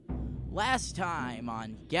Last time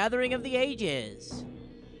on Gathering of the Ages.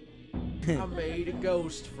 I made a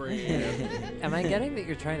ghost friend. Am I getting that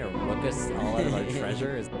you're trying to rook us all out of our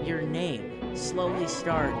treasure? Your name slowly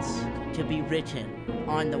starts to be written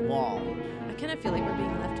on the wall. I kind of feel like we're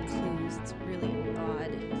being left clues. It's really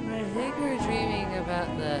odd. I think we're dreaming about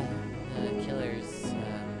the killers.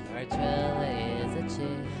 Archwell is a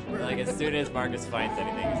chick. Like, as soon as Marcus finds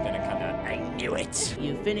anything, he's gonna come out. I knew it!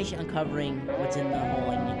 You finish uncovering what's in the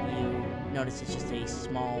hole and you notice it's just a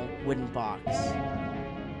small wooden box.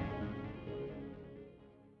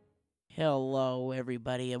 Hello,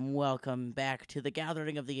 everybody, and welcome back to the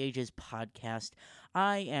Gathering of the Ages podcast.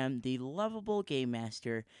 I am the lovable Game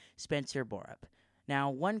Master, Spencer Borup.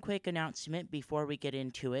 Now, one quick announcement before we get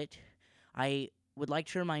into it. I would like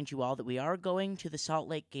to remind you all that we are going to the Salt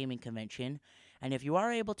Lake Gaming Convention, and if you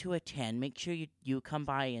are able to attend, make sure you come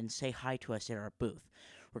by and say hi to us at our booth.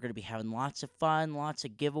 We're going to be having lots of fun, lots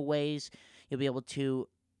of giveaways. You'll be able to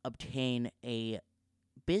obtain a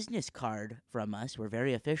business card from us. We're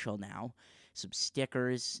very official now. Some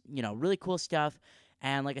stickers, really cool stuff.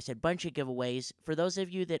 And like I said, bunch of giveaways. For those of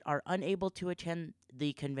you that are unable to attend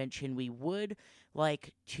the convention, we would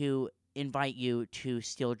like to invite you to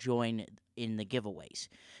still join in the giveaways.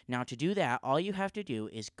 Now, to do that, all you have to do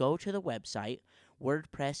is go to the website,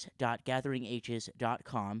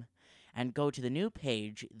 wordpress.gatheringages.com, and go to the new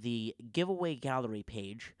page, the giveaway gallery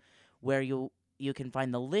page, where you can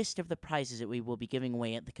find the list of the prizes that we will be giving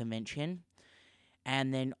away at the convention.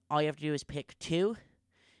 And then all you have to do is pick two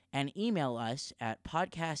and email us at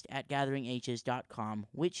podcast@gatheringages.com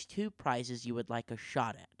which two prizes you would like a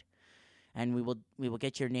shot at. And we will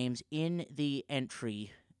get your names in the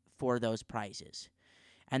entry for those prizes.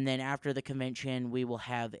 And then after the convention, we will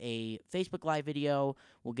have a Facebook Live video.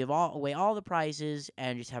 We'll give away all the prizes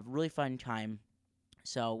and just have a really fun time.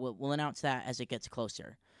 So we'll announce that as it gets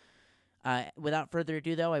closer. Without further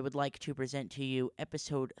ado, though, I would like to present to you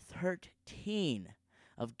episode 13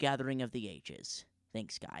 of Gathering of the Ages.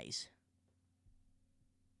 Thanks, guys.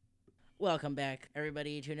 Welcome back,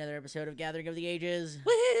 everybody, to another episode of Gathering of the Ages.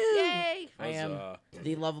 Woohoo! Yay! I am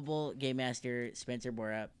the lovable Game Master, Spencer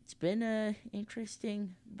Borup. It's been an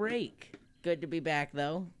interesting break. Good to be back,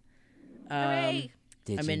 though. Hooray!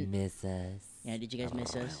 Did you miss us? Yeah, did you guys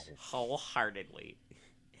miss us? Wholeheartedly.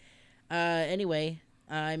 Anyway,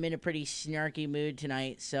 I'm in a pretty snarky mood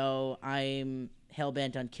tonight, so I'm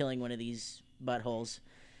hell-bent on killing one of these buttholes.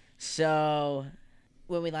 So,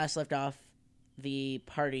 when we last left off, the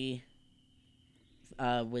party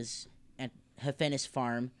was at Hefenis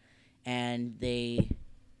Farm, and they,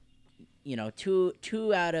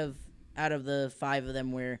 two out of the five of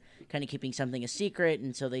them were kind of keeping something a secret,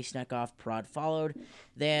 and so they snuck off. Prod followed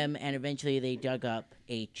them, and eventually they dug up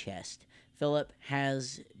a chest. Philip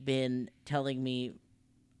has been telling me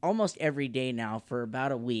almost every day now for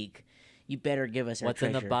about a week, you better give us our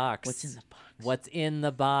treasure. What's in the box? What's in the box? What's in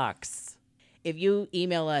the box? If you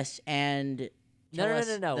email us and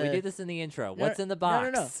No. We do this in the intro. What's in the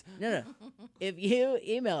box? No. If you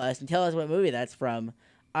email us and tell us what movie that's from,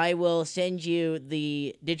 I will send you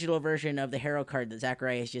the digital version of the hero card that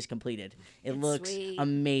Zacharias just completed. It looks sweet.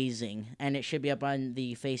 Amazing, and it should be up on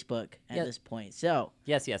the Facebook at this point. So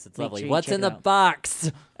Yes, it's Make lovely. sure you What's check in it the out.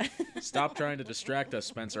 box? Stop trying to distract us,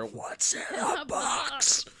 Spencer. What's in the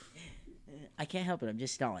box? I can't help it. I'm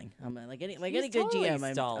just stalling. I'm like any He's good totally GM.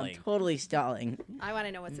 I'm stalling. totally stalling. I want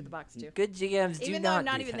to know what's in the box, too. Good GMs do Even though not I'm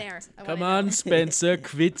not do even that. there. I Come wanna on, know. Spencer.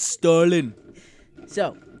 Quit stalling.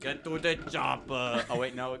 So Get to the chopper. Oh,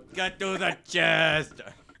 wait, no. Get to the chest.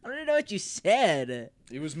 I don't even know what you said.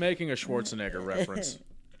 He was making a Schwarzenegger reference.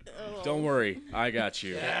 Don't worry. I got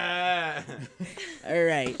you. Yeah. All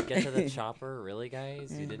right. Get to the chopper, really,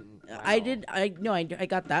 guys? You didn't. I Wow. did. I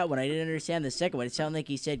got that one. I didn't understand the second one. It sounded like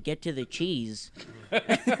he said, "Get to the cheese." I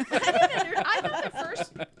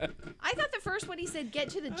thought the first one he said, get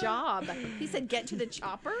to the job. He said, get to the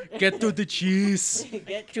chopper? Get to the cheese.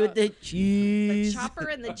 Get to the The cheese. chopper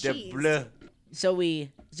and the The cheese. bleh. So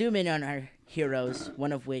we zoom in on our heroes,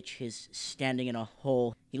 one of which is standing in a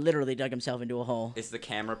hole. He literally dug himself into a hole. Is the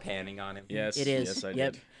camera panning on him? Yes. It is. Yes, I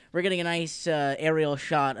Yep. did. We're getting a nice aerial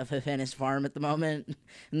shot of Hefenis Farm at the moment,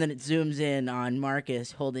 and then it zooms in on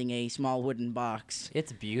Marcus holding a small wooden box.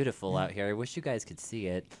 It's beautiful out here. I wish you guys could see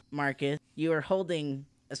it. Marcus, you are holding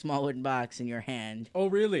a small wooden box in your hand. Oh,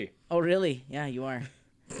 really? Oh, really? Yeah, you are.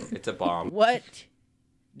 It's a bomb. What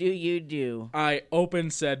do you do I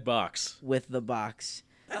opened said box. with the box?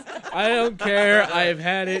 I don't care. I've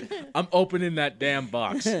had it. I'm opening that damn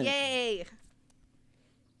box. Yay!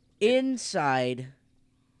 Inside,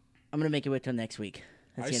 I'm going to make you wait till next week.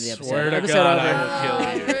 That's I the end of the episode. swear to Episode God, over. I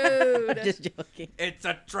will kill you. Rude. Just joking. It's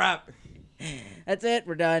a trap. That's it.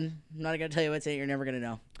 We're done. I'm not gonna tell you what's in it. You're never gonna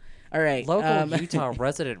know. All right. Local Utah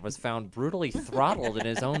resident was found brutally throttled in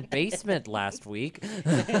his own basement last week.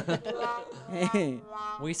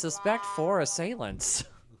 We suspect 4 assailants.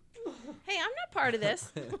 Hey, I'm not part of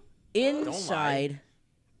this. Inside,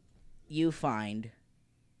 you find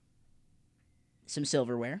some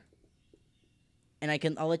silverware, and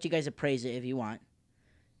I'll let you guys appraise it if you want.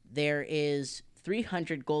 There is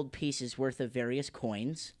 300 gold pieces worth of various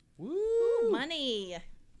coins, Ooh, money.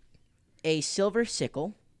 a silver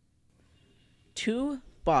sickle, 2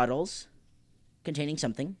 bottles containing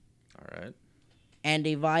something, All right. and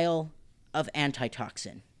a vial of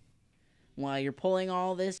antitoxin. While you're pulling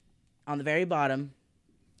all this, on the very bottom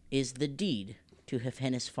is the deed to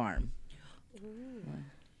Hefenis Farm.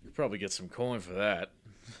 You probably get some coin for that.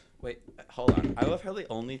 Wait, hold on. I love how the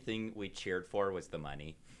only thing we cheered for was the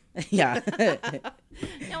money. Yeah.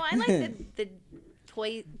 No, I like the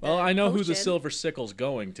toy. Well, I know who the potion. silver sickle's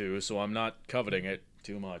going to, so I'm not coveting it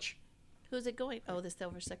too much. Who's it going? Oh, the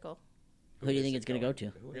silver sickle. Who do you think it's going to go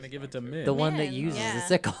to? We're gonna give it to Min. The one that Man, uses yeah. the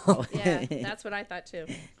sickle. Yeah, that's what I thought too.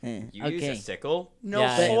 You use Okay. a sickle? No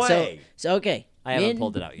Yeah, way. So okay. I haven't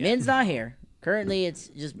pulled it out yet. Min's not here. Currently, it's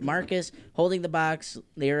just Marcus holding the box.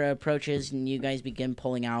 Lyra approaches, and you guys begin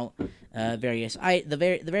pulling out the various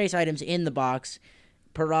items in the box.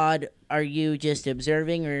 Parad, are you just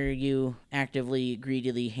observing, or are you actively,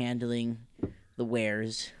 greedily handling the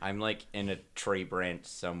wares? I'm like in a tree branch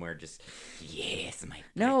somewhere, just yes, my.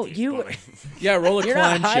 No, pretty you- boy. Yeah, roll a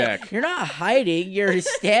climb check. You're not hiding. You're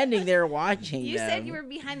standing there watching You them. said you were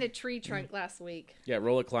behind the tree trunk last week. Yeah,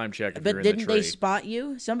 roll a climb check if But you're in the didn't tree. they spot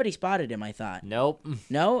you? Somebody spotted him, I thought. Nope.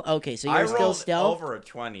 No? Okay, so I you're still rolled stealth? over a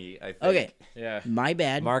 20. I think. Okay, Yeah. my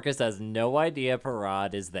bad. Marcus has no idea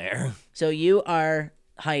Parad is there. So you are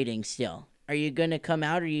hiding still. Are you going to come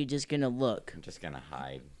out, or are you just going to look? I'm just gonna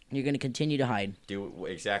hide. You're going to continue to hide. Do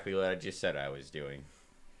exactly what I just said I was doing.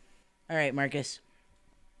 All right, Marcus.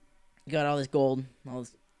 You got all this gold, all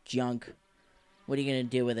this junk. What are you going to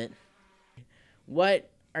do with it? What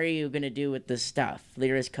are you going to do with the stuff?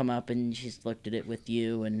 Lyra's come up, and she's looked at it with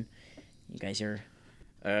you, and you guys are...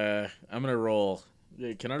 I'm gonna roll.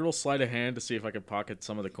 Can I roll sleight of hand to see if I can pocket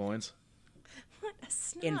some of the coins? What a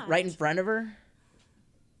snot. right in front of her?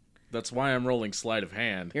 That's why I'm rolling sleight of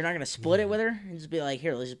hand. You're not going to split it with her? And just be like,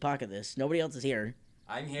 here, let's just pocket this. Nobody else is here.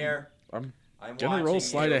 I'm here. I'm I'm gonna roll watching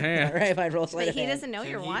sleight you. of All hand. right, if I roll sleight But of he hand. doesn't know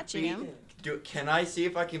Can you're he watching beat- him. Can I see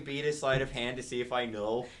if I can beat his sleight of hand to see if I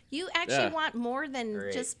know? You actually Yeah. want more than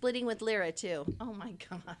Great. just splitting with Lyra, too. Oh my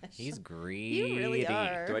gosh. He's greedy. You really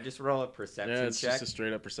are. Do I just roll a perception Yeah, it's check? just a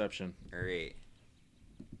straight up perception. Alright.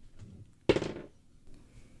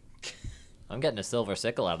 I'm getting a silver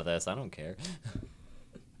sickle out of this. I don't care.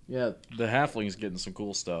 Yeah, the halfling's getting some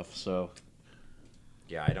cool stuff. So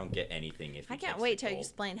Yeah, I don't get anything if he I can't takes wait the till you gold.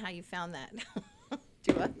 explain how you found that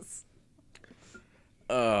to us.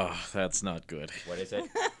 that's not good. What is it?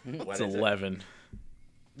 What It's is it? 11.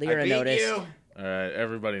 Lyra I beat noticed. you. All right,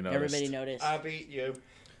 everybody noticed. Everybody noticed. I beat you.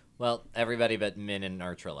 Well, everybody but Min and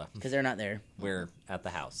Artrilla. Because they're not there. We're at the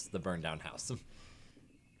house, the burned down house.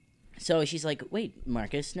 So she's like, "Wait,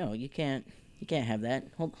 Marcus, no, you can't have that.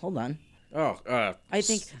 Hold on. Oh, I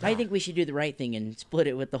think we should do the right thing and split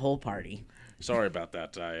it with the whole party." sorry about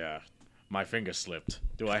that. My finger slipped.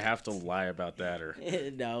 Do I have to lie about that, or?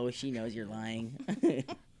 No, she knows you're lying.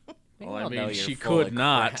 Well, all I know mean, you're she full could of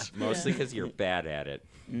not. crap. Mostly because you're bad at it.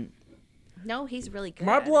 No, he's really good.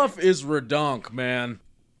 My at bluff it. is redonk, man.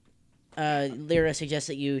 Lyra suggests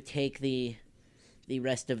that you take the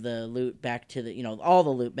rest of the loot back to the all the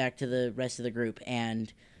loot back to the rest of the group,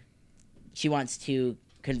 and she wants to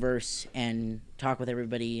converse and talk with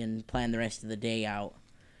everybody and plan the rest of the day out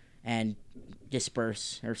and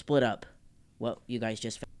disperse or split up what you guys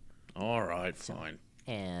just found. All right, fine.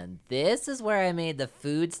 And this is where I made the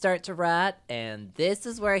food start to rot, and this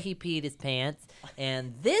is where he peed his pants,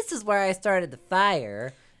 and this is where I started the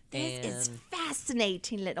fire. This is and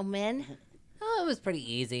fascinating, little man. it was pretty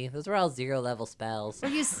easy. Those were all 0-level spells. Were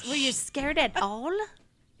you scared at all?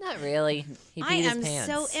 Not really. He peed I his am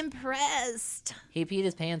pants. so impressed. He peed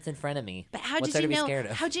his pants in front of me. But how What's did there you to be know? scared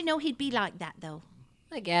of? How'd you know he'd be like that, though?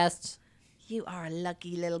 I guessed. You are a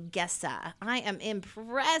lucky little guesser. I am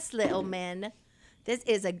impressed, little man. This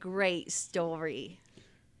is a great story.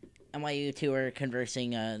 And while you two are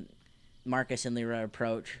conversing, Marcus and Lyra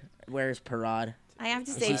approach. Where's Parad? I have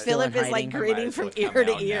to Is say, he still Philip in is like hiding? I might grinning as from well ear come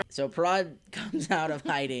to out ear. now. So Parad comes out of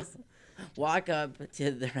hiding, walk up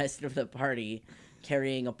to the rest of the party,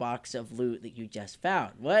 carrying a box of loot that you just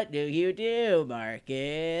found. What do you do,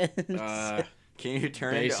 Marcus? Can you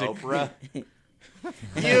turn Basic. into Oprah?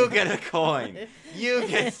 You get a coin. You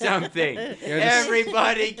get something.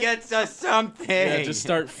 Everybody gets a something. Yeah, just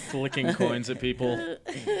start flicking coins at people.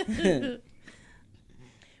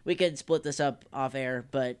 We could split this up off air,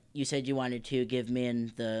 but you said you wanted to give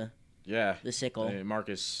Min the Yeah. sickle.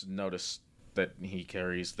 Marcus noticed that he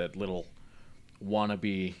carries that little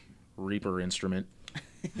wannabe Reaper instrument.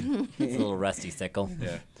 It's a little rusty sickle.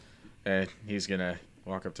 Yeah. And he's gonna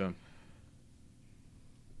walk up to him.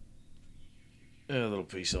 A little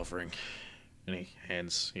peace offering. And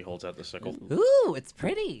he holds out the sickle. Ooh, it's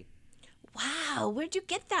pretty. Wow, where'd you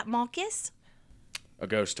get that, Marcus? A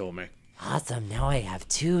ghost told me. Awesome. Now I have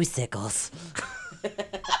 2 sickles.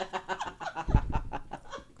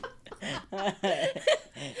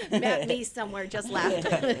 Matt me somewhere just laughed.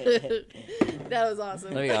 That was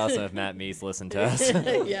awesome. That'd be awesome if Matt Meese listened to us.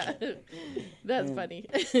 Yeah, that's funny.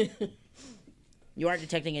 You aren't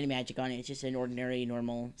detecting any magic on it. It's just an ordinary,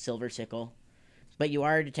 normal silver sickle. But you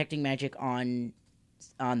are detecting magic on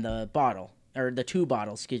the bottle, or the 2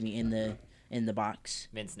 bottles, excuse me, in the box.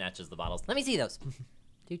 Min snatches the bottles. Let me see those.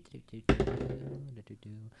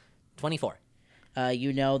 24.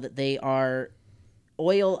 You know that they are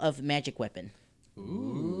oil of magic weapon.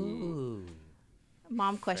 Ooh.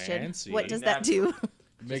 Mom question: Fancy. what does that do?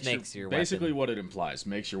 Makes your basically weapon. what it implies.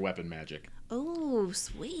 Makes your weapon magic. Oh,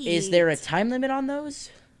 sweet. Is there a time limit on those?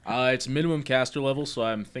 It's minimum caster level, so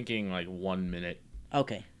I'm thinking like 1 minute.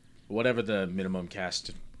 Okay. Whatever the minimum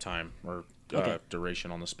cast time or Okay.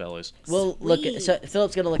 duration on the spell is. We'll look at. So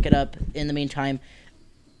Philip's gonna look it up. In the meantime,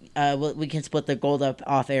 we can split the gold up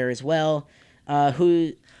off air as well.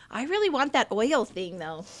 Who? I really want that oil thing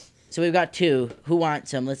though. So we've got 2. Who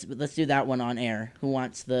wants them? Let's do that one on air. Who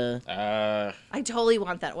wants the? I totally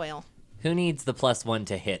want that oil. Who needs the +1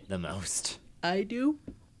 to hit the most? I do.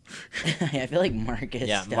 I feel like Marcus.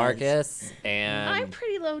 Yeah, does. Marcus and I'm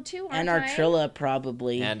pretty low too, aren't and I? Artrilla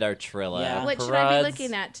probably. and Artrilla. Yeah. What should I be Parad's-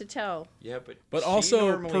 looking at to toe? Yeah, But she also,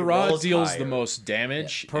 normally Parad rolls deals the higher. most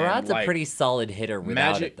damage. Parad's and, a pretty solid hitter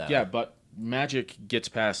without magic. it, though. Yeah, but magic gets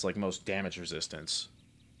past like most damage resistance,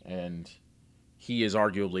 and he is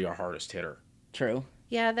arguably our hardest hitter. True.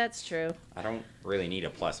 Yeah, that's true. I don't really need a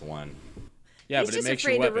 +1. Yeah, He's but it just makes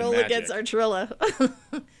your afraid to weapon roll magic. against Artrilla.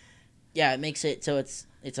 Yeah, it makes it so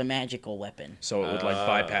it's a magical weapon. So it would like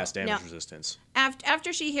bypass damage Now- resistance.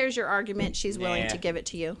 After she hears your argument, she's willing Nah. to give it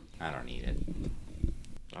to you. I don't need it.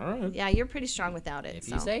 All right. Yeah, you're pretty strong without it. If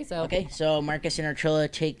so. you say so. Okay, so Marcus and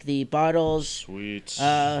Artrilla take the bottles. Sweet.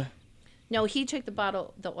 No, he took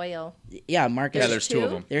the oil. Yeah, Marcus. yeah, there's 2 of two?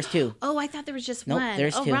 them. There's 2. Oh, I thought there was just Nope, one.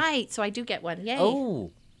 there's Oh, two. right. So I do get one. Yay.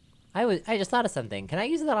 Oh, I just thought of something. Can I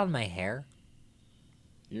use that on my hair?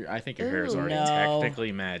 I think your hair is Ooh. already No.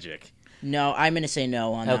 technically magic. No, I'm gonna say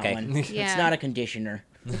no on Okay. that one. Yeah. It's not a conditioner.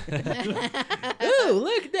 Ooh,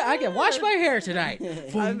 look! I can wash my hair tonight.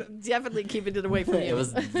 I'm definitely keeping it away from you.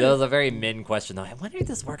 That was a very Min question, though. I wonder if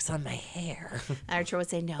this works on my hair. Archer would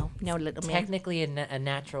say no, little man. Technically, a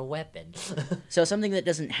natural weapon. So something that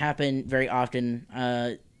doesn't happen very often.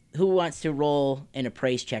 Who wants to roll an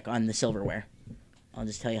appraise check on the silverware? I'll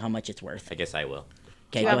just tell you how much it's worth. I guess I will.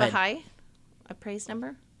 Do Okay, you go have ahead. a high appraise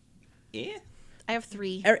number? Yeah. I have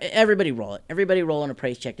 3. Everybody roll it. Everybody roll an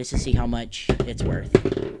appraise check just to see how much it's worth.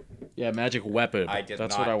 Yeah, magic weapon. I did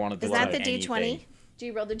That's not- what I wanted to Is say. that the anything. D20? Do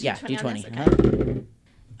you roll the D20 Yeah, on D20. this? Okay.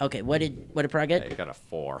 Okay, what did Parag I get? got a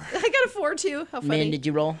 4. I got a 4 too. How funny. Min, did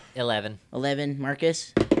you roll? 11. 11.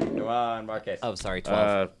 Marcus? Come on, Marcus. Oh, sorry,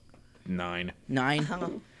 12. 9. 9. Uh-huh.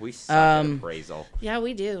 We suck at um, appraisal. Yeah,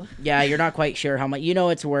 we do. Yeah, you're not quite sure how much. You know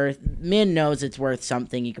it's worth. Min knows it's worth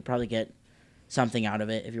something. You could probably get something out of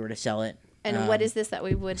it if you were to sell it. And what is this that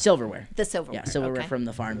we would? Silverware. The silverware. Yeah, silverware Okay. from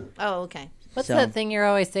the farm. Oh, okay. What's so- that thing you're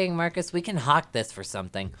always saying, Marcus? We can hawk this for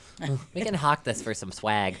something. We can hawk this for some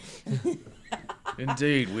swag.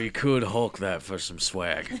 Indeed, we could hulk that for some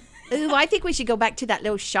swag. Ooh, I think we should go back to that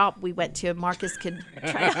little shop we went to. Marcus could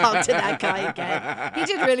try to talk to that guy again. He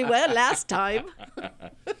did really well last time.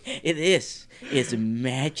 It is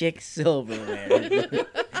magic silverware.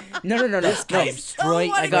 No.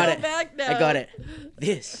 Straight. I got it. I got it.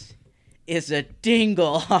 This is a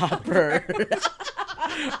dingle hopper.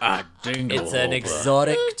 A dingle. It's an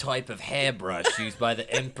exotic type of hairbrush used by the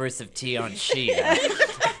Empress of Tianxia.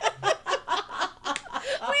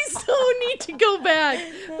 We so need to go back.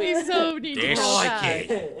 We so need to go back.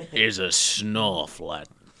 is a snorflet.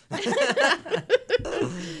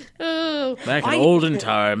 Oh, Back in olden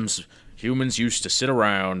times, humans used to sit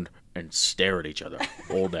around and stare at each other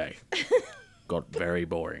all day. Got very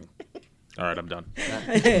boring. All right, I'm done.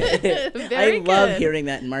 Very I love good. hearing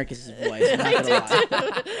that in Marcus's voice. I'm not gonna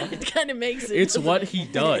lie. It kind of makes it. It's what he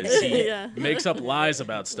does. He Yeah. makes up lies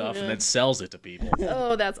about stuff and then sells it to people.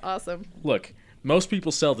 Oh, that's awesome. Look, most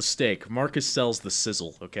people sell the steak. Marcus sells the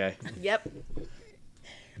sizzle, okay? Yep.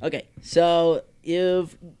 Okay, so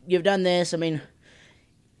you've done this. I mean,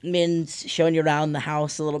 Min's showing you around the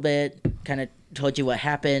house a little bit, kind of told you what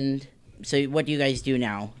happened. So what do you guys do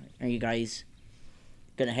now? Are you guys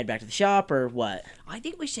gonna head back to the shop or what? I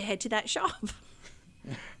think we should head to that shop.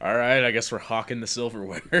 All right, I guess we're hawking the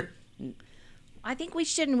silverware. I think we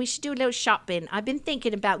shouldn't. We should do a little shopping. I've been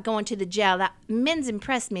thinking about going to the jail. That Min's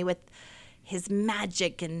impressed me with his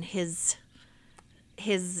magic and his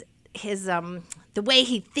the way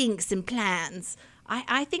he thinks and plans.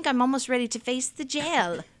 I think I'm almost ready to face the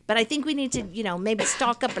jail. But I think we need to, maybe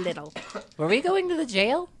stock up a little. Were we going to the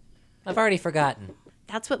jail? I've already forgotten.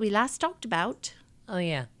 That's what we last talked about. Oh,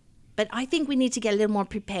 yeah. But I think we need to get a little more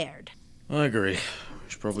prepared. I agree. We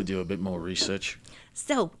should probably do a bit more research.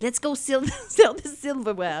 So let's go sell the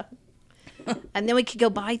silverware. And then we could go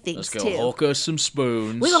buy things Let's go too. hulk us some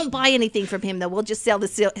spoons. We won't buy anything from him, though. We'll just sell the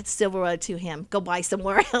silverware to him. Go buy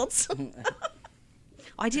somewhere else.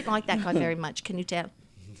 I didn't like that guy very much. Can you tell?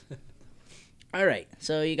 All right,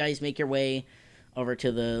 so you guys make your way over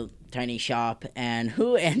to the tiny shop, and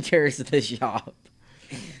who enters the shop?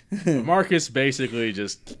 Marcus basically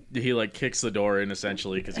he kicks the door in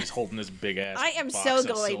essentially because he's holding this big ass. I am box so of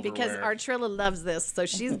going because silverware. Artrilla loves this, so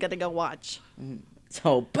she's gonna go watch.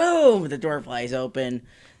 So boom, the door flies open,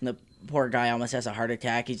 and the poor guy almost has a heart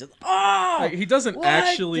attack. He's just He doesn't What?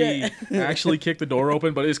 actually kick the door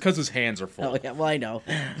open, but it's because his hands are full. Oh yeah, well I know.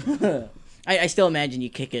 I still imagine you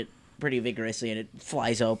kick it pretty vigorously and it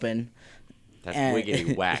flies open. That's And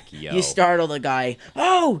wiggity whack, yo. You startle the guy.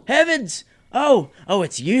 Oh heavens! Oh,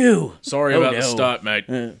 it's you. Sorry Oh, about the no. stunt, mate.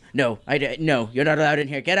 No, no, you're not allowed in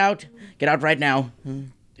here. Get out right now.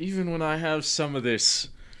 Even when I have some of this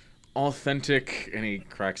authentic, and he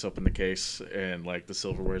cracks open the case, and the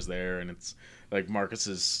silverware's there, and it's Marcus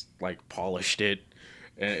has polished it,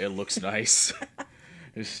 and it looks nice.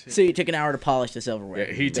 So you took an hour to polish the silverware.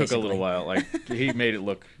 Yeah, he took a little basically. while. He made it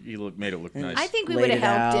look. Made it look nice. I think we Laid would have it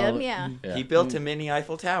helped out. him. Yeah. Yeah. He built a mini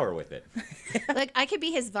Eiffel Tower with it. Like I could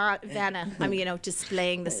be his Vanna. I'm,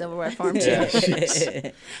 displaying the silverware for him too. Yeah, she's,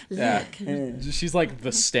 yeah. Mm. She's like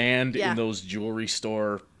the stand Yeah. in those jewelry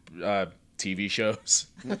store TV shows.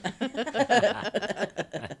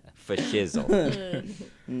 For shizzle.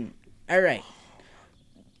 All right.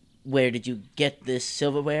 Where did you get this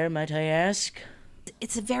silverware, might I ask?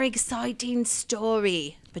 It's a very exciting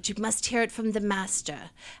story, but you must hear it from the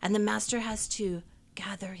master, and the master has to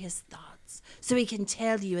gather his thoughts so he can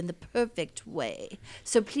tell you in the perfect way.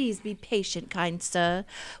 So please be patient, kind sir.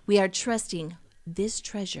 We are trusting this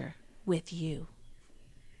treasure with you.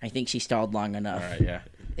 I think she stalled long enough. All right, yeah.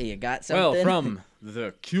 Hey, you got something? Well, from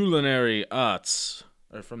the culinary arts,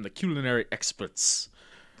 or from the culinary experts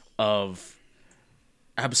of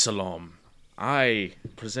Absalom, I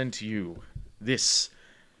present to you this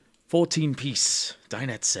 14-piece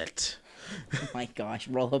dinette set. Oh my gosh,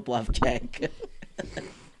 roll a bluff check.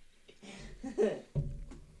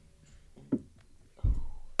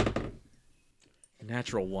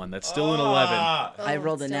 Natural one. That's still an 11. I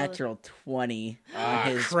rolled a so- natural 20 on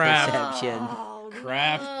his crap. perception. Oh,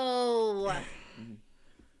 Crap. no.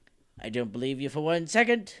 I don't believe you for 1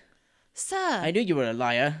 second. Sir, I knew you were a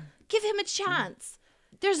liar. give him a chance.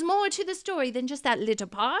 There's more to the story than just that little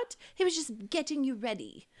part. He was just getting you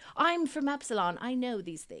ready. I'm from Epsilon. I know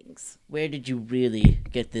these things. Where did you really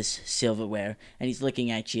get this silverware? And he's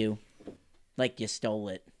looking at you like you stole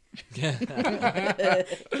it.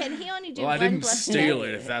 Can he only do Well, I one didn't bluff steal check?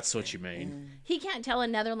 it, if that's what you mean. He can't tell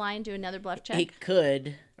another lie and do another bluff check. He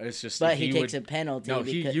could, It's just but he takes would, a penalty. No,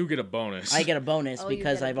 because you get a bonus. I get a bonus Oh, you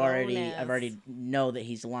because get a I've already bonus. know that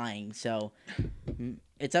he's lying. So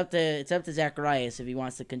it's up to Zacharias if he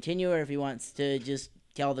wants to continue or if he wants to just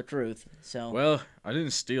tell the truth. So Well, I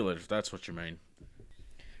didn't steal it, if that's what you mean.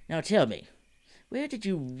 now tell me, where did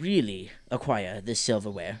you really acquire this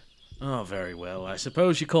silverware? Oh, very well. I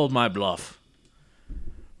suppose you called my bluff.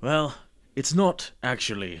 Well, it's not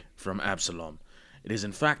actually from Absalom. It is,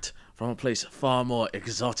 in fact, from a place far more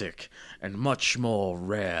exotic and much more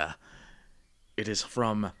rare. It is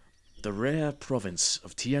from the rare province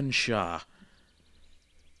of Tian Sha,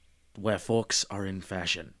 where forks are in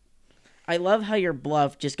fashion. I love how your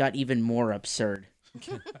bluff just got even more absurd.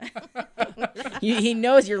 He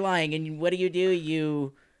knows you're lying, and what do?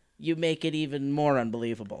 You make it even more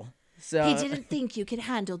unbelievable. So He didn't think you could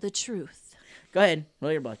handle the truth. go ahead,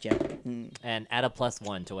 roll your bluff check. And add a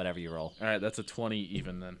 +1 to whatever you roll. All right, that's a 20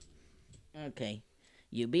 even then. Okay.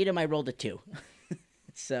 You beat him, I rolled a 2.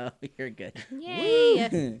 So, you're good.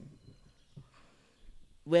 Yay!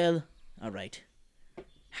 Well, all right.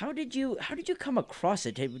 How did you come across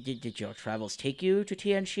it? Did your travels take you to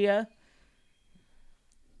Tianxia?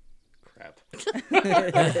 Crap.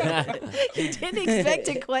 You didn't expect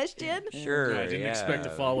a question? Sure. I didn't expect a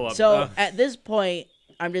yeah. follow-up. So, at this point,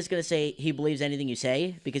 I'm just going to say he believes anything you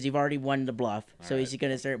say because you've already won the bluff. So, he's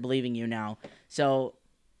going to start believing you now. So,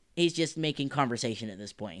 he's just making conversation at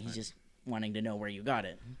this point. He's just wanting to know where you got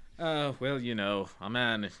it. Well, you know, a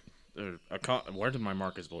man. Where did my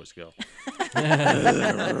Marcus voice go?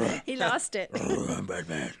 He lost it. I'm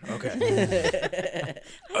Batman. Okay.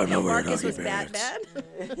 I know where Marcus was Batman.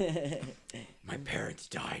 My parents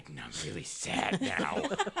died, and I'm really sad now.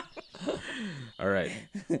 All right.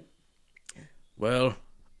 Well,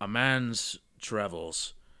 a man's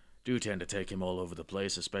travels do tend to take him all over the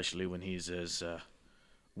place, especially when he's as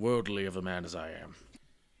worldly of a man as I am.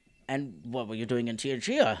 And what were you doing in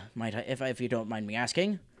Tianxia, if you don't mind me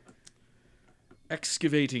asking?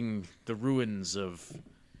 Excavating the ruins of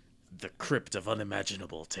the crypt of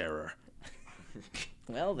unimaginable terror.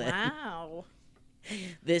 Well, then. Wow.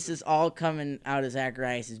 This is all coming out of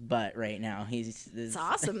Zacharias' butt right now. It's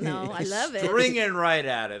awesome, though. I love it. Springing right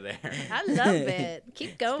out of there. I love it.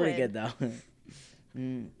 Keep going. Pretty good, though.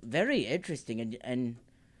 Very interesting. And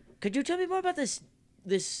could you tell me more about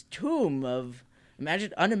this tomb of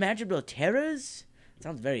unimaginable terrors?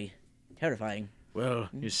 Sounds very terrifying. Well,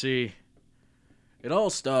 you see, it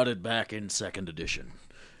all started back in 2nd edition.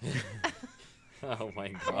 Oh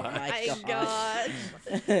my Oh god. My God.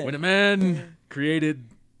 When a man created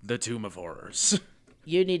the Tomb of Horrors.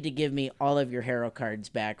 You need to give me all of your hero cards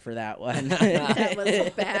back for that one. That was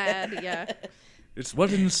bad. Yeah. It's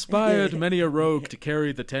what inspired many a rogue to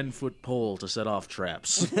carry the 10-foot pole to set off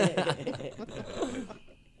traps.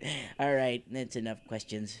 All right, that's enough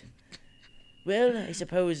questions. Well, I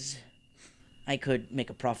suppose I could make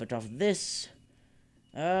a profit off this.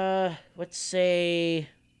 Let's say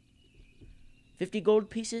 50 gold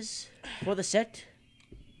pieces for the set.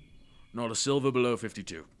 Not a silver below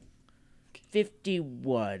 52.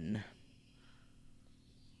 51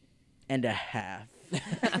 and a half.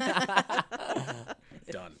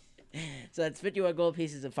 Done. So that's 51 gold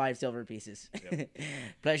pieces and 5 silver pieces.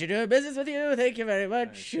 Pleasure doing business with you. Thank you very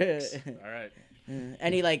much. All right.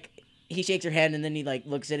 And he shakes her hand and then he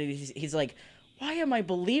looks at it. He's like, why am I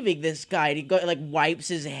believing this guy? And he wipes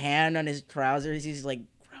his hand on his trousers. He's like,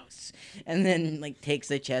 gross. And then takes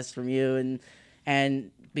the chest from you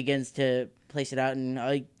and begins to place it out. And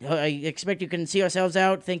I expect you can see ourselves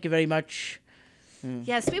out. Thank you very much.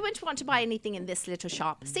 Yes, we wouldn't want to buy anything in this little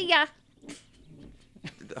shop. See ya.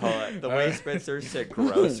 Hold on. The way Spencer said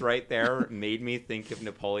gross right there made me think of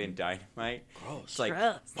Napoleon Dynamite. Gross. It's like,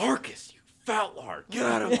 Gross. Marcus, you fat lard, get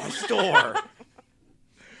out of my store.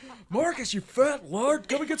 Marcus, you fat lard,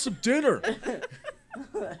 come and get some dinner.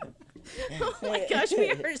 Oh my gosh,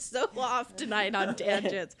 we are so off tonight on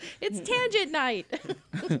tangents. It's tangent night.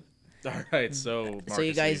 All right, so Marcus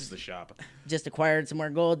you guys- leaves the shop. Just acquired some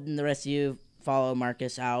more gold, and the rest of you follow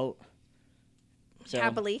Marcus out. So,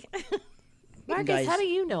 Happily. Marcus, guys- how do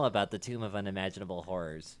you know about the Tomb of Unimaginable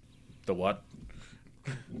Horrors? The what?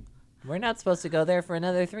 We're not supposed to go there for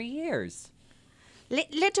another 3 years.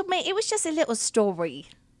 Little mate, it was just a little story.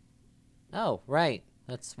 Oh, right.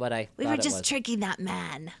 That's what I We thought were it just was. tricking that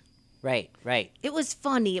man. Right. It was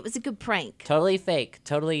funny. It was a good prank. Totally fake.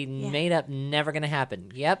 Totally made up. Never gonna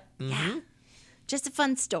happen. Yep. Yeah. Just a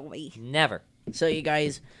fun story. Never. So you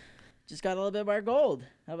guys just got a little bit more gold.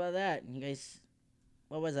 How about that? You guys,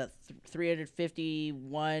 what was that?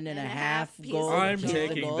 351 and a half pieces gold. of I'm pieces of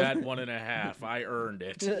taking gold? that 1.5. I earned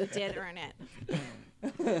it. Did earn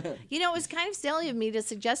it. You know, it was kind of silly of me to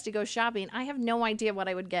suggest to go shopping. I have no idea what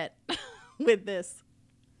I would get with this.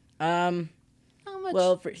 How much?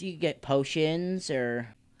 Well, you get potions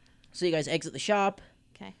or. So you guys exit the shop,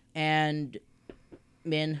 Okay. and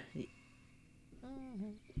Min,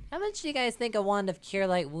 How much do you guys think a wand of cure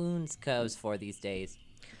light wounds goes for these days?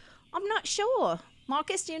 I'm not sure.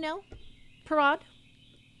 Marcus, do you know? Parad?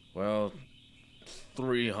 Well,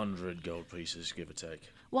 300 gold pieces, give or take.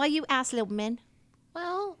 Why you ask, little man?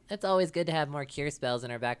 Well, it's always good to have more cure spells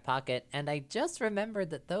in our back pocket, and I just remembered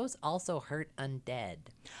that those also hurt undead.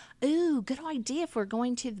 Ooh, good idea if we're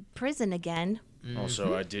going to the prison again.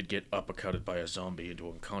 Also, I did get uppercutted by a zombie into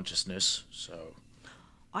unconsciousness, so...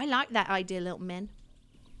 I like that idea, little man.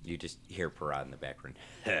 You just hear Parad in the background.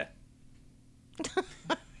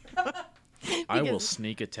 I will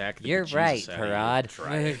sneak attack the You're bejesus right, out of you.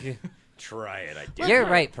 Parad. Try it. try it. I dare You're you.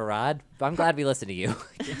 right, Parad. I'm glad we listened to you.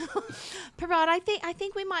 Parad, I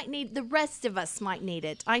think we might need, the rest of us might need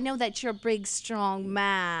it. I know that you're a big, strong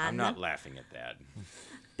man. I'm not laughing at that.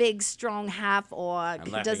 Big, strong half-orc. I'm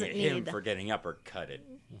He laughing doesn't at him need... for getting uppercutted.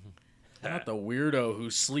 Not the weirdo who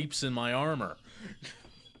sleeps in my armor.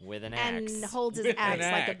 With an and axe. holds his axe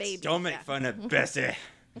like a axe. baby. Don't make Yeah. fun of Bessie.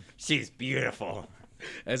 She's beautiful.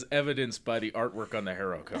 As evidenced by the artwork on the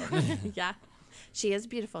hero card. Yeah. She is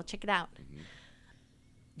beautiful. Check it out. Do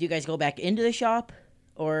you guys go back into the shop,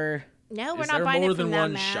 or? No, we're Is not there buying more it from than that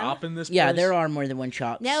one man. shop in this place? Yeah, there are more than one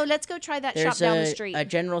shop. No, let's go try that There's shop down the street. a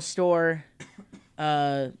general store.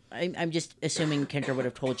 I'm just assuming Kendra would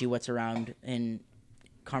have told you what's around in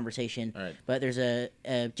conversation. All right. But there's a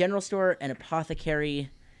general store, an apothecary,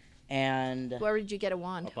 and Where did you get a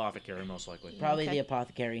wand? Apothecary, most likely. probably Okay. the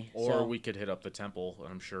apothecary. Or So, we could hit up the temple,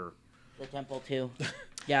 I'm sure. the temple too.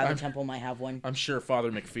 Yeah, the temple might have one. I'm sure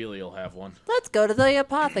Father McFeely will have one. Let's go to the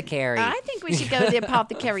apothecary. I think we should go to the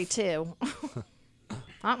apothecary too.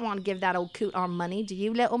 I don't want to give that old coot our money. Do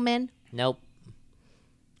you, little men? Nope.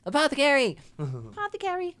 Apothecary.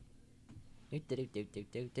 Apothecary.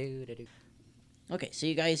 Do-do-do-do-do-do-do-do. Okay, so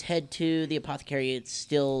you guys head to the apothecary. It's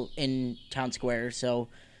still in town square, so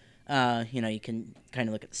you can kind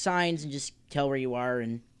of look at the signs and just tell where you are.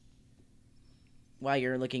 And while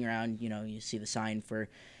you're looking around, you see the sign for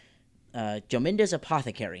Jominda's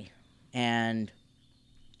Apothecary, and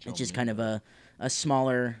it's just kind of a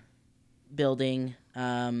smaller building.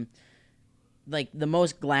 Like the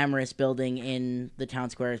most glamorous building in the town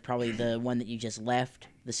square is probably the one that you just left,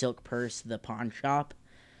 the Silk Purse, the pawn shop.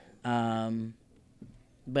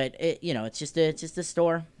 But it's just a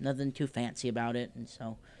store, nothing too fancy about it. And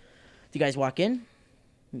so, if you guys walk in,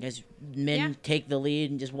 you guys men Yeah. take the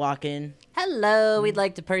lead and just walk in. Hello, we'd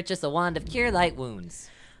like to purchase a wand of cure light wounds.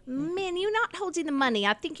 Man, you're not holding the money.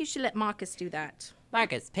 I think you should let Marcus do that.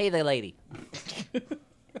 Marcus, pay the lady.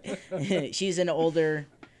 She's an older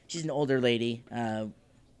lady.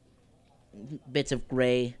 Bits of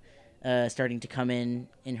gray starting to come in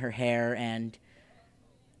her hair, and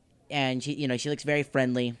she she looks very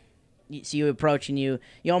friendly. So you approach and you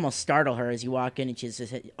almost startle her as you walk in, and she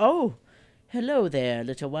says, "Oh, hello there,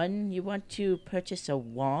 little one. You want to purchase a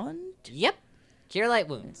wand? Yep. Cure light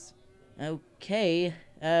wounds. Okay.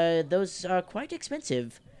 Those are quite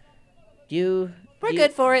expensive. We're We're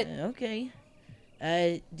good for it. Okay.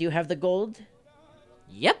 Do you have the gold?"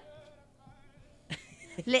 Yep.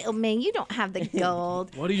 Little man, you don't have the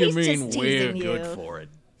gold. What do you He's mean just we're teasing good you. for it?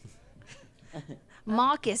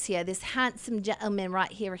 Marcus here, this handsome gentleman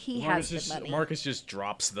right here, he has the money. Marcus just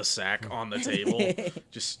drops the sack on the table.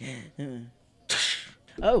 Just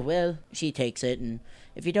Oh, well, she takes it, and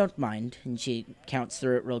if you don't mind, and she counts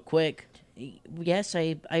through it real quick. Yes,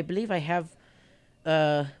 I believe I have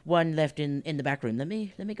one left in the back room. Let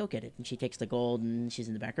me go get it. And she takes the gold, and she's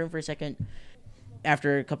in the back room for a second.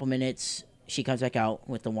 After a couple minutes, she comes back out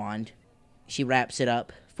with the wand. She wraps it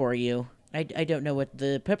up for you. I don't know what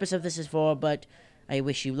the purpose of this is for, but I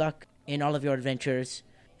wish you luck in all of your adventures.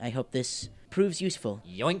 I hope this proves useful.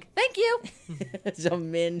 Yoink. Thank you. So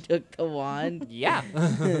Min took the wand. Yeah.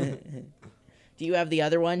 Do you have the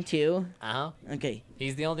other one too? Uh-huh. Okay.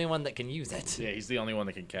 He's the only one that can use it. yeah, he's the only one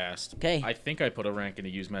that can cast. Okay. I think I put a rank in to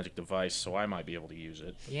use magic device, so I might be able to use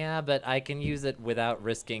it. Yeah, but I can use it without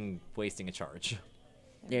risking wasting a charge.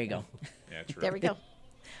 There you go. Yeah, true. There we go.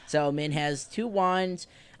 So Min has 2 wands.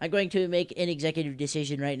 I'm going to make an executive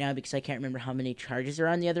decision right now because I can't remember how many charges are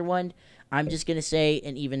on the other one. I'm just going to say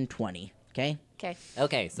an even 20. Okay? Okay.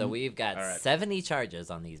 Okay, so we've got All right. 70 charges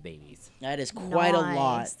on these babies. That is quite a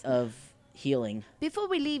lot Nice. of healing. Before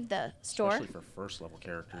we leave the store, Especially for first level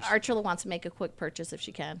characters. Archula wants to make a quick purchase if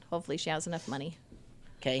she can. Hopefully she has enough money.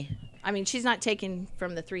 Okay? I mean, she's not taking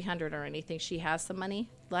from the 300 or anything. She has some money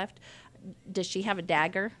left. Does she have a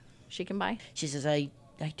dagger she can buy? She says, I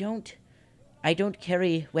don't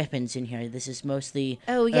carry weapons in here. This is mostly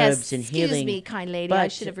Oh, yes. herbs and Excuse healing. me, kind lady. I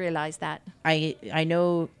but- should have realized that. I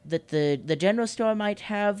know that the general store might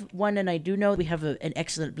have one, and I do know we have an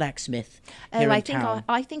excellent blacksmith here Oh, in I think town.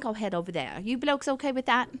 I think I'll head over there. You blokes okay with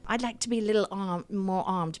that? I'd like to be a little more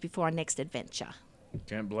armed before our next adventure.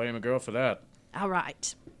 Can't blame a girl for that. All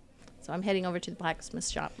right. So I'm heading over to the blacksmith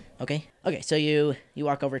shop. Okay. Okay. So you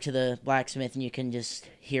walk over to the blacksmith, and you can just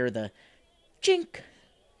hear the chink,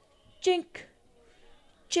 chink,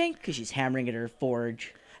 chink, because she's hammering at her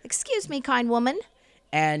forge. Excuse me, kind woman.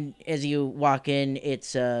 And as you walk in,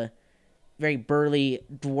 it's a very burly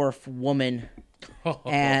dwarf woman,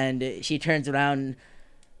 and she turns around.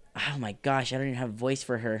 Oh my gosh, I don't even have a voice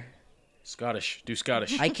for her. Scottish. Do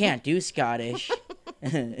Scottish. I can't do Scottish.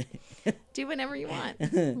 Do whatever you want.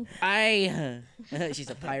 She's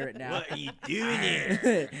a pirate now. What are you doing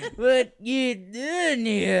here? What you doing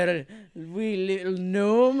here, wee little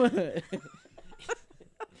gnome?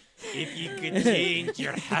 If you could change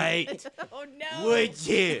your height, Oh no! would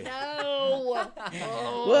you? No!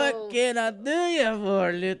 What can I do you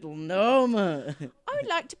for, little gnome? I would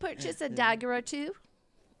like to purchase a dagger or two.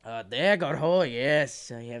 A dagger? Oh,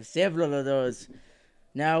 yes. I have several of those.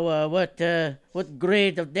 Now, what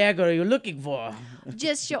grade of dagger are you looking for?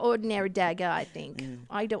 Just your ordinary dagger, I think.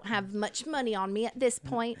 I don't have much money on me at this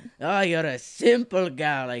point. Oh, you're a simple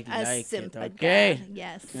gal. I A like simple it, okay? gal,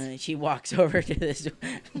 yes. She walks over to this.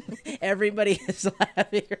 Everybody is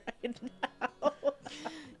laughing right now.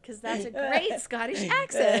 Because that's a great Scottish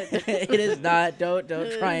accent. It is not. Don't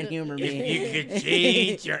try and humor If me. you could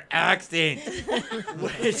change your accent,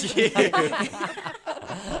 would you?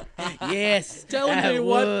 Yes. Tell I me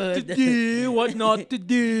what to would. do, what not to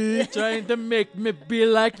do, trying to make me be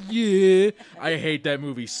like you. I hate that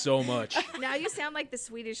movie so much. Now you sound like the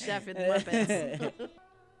Swedish chef in Muppets.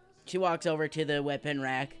 She walks over to the weapon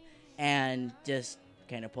rack and just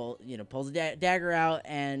kind of pulls the dagger out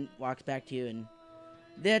and walks back to you, and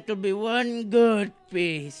that'll be one good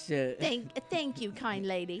piece. Thank you, kind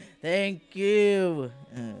lady. Thank you.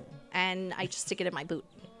 And I just stick it in my boot.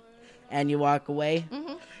 And you walk away.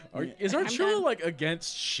 Is I'm Arturo done. like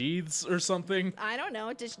against sheaths or something? I don't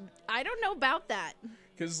know. I don't know about that.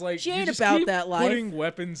 Because like She you ain't just about keep that life. putting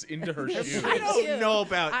weapons into her shoes. I don't know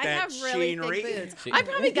about I that, have really Sheenry. thick boots. I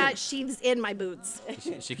probably got sheaths in my boots.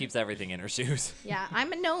 She keeps everything in her shoes. Yeah,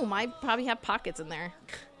 I'm a gnome. I probably have pockets in there.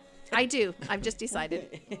 I do. I've just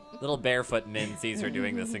decided. Little barefoot Min sees her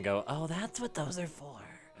doing this and go, "Oh, that's what those are for."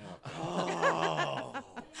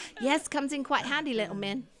 Yes, comes in quite handy, little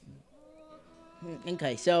man.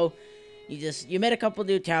 Okay, so you met a couple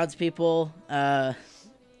new townspeople.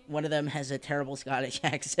 One of them has a terrible Scottish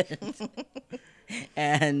accent.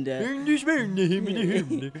 And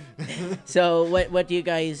so what do you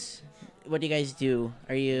guys do?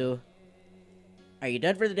 Are you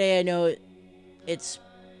done for the day? I know it's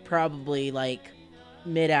probably like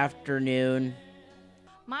mid-afternoon.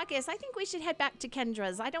 Marcus, I think we should head back to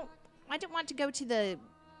Kendra's. I don't want to go to the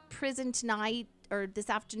prison tonight or this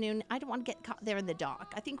afternoon. I don't want to get caught there in the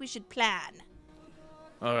dark. I think we should plan.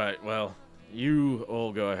 All right, well, you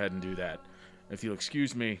all go ahead and do that. If you'll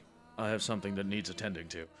excuse me, I have something that needs attending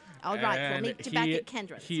to. All right, we'll And meet you back at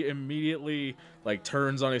Kendra's. He immediately like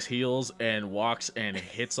turns on his heels and walks and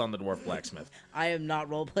hits on the dwarf blacksmith. I am not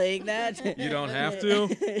role-playing that. You don't have to.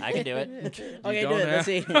 I can do it. Okay, do don't it. Let's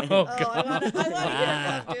see. Oh, I want to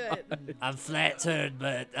hear him do it. I'm flattered,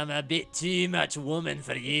 but I'm a bit too much woman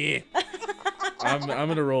for you. I'm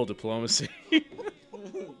gonna roll diplomacy.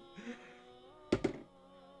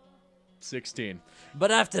 16. But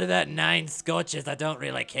after about 9 scotches, I don't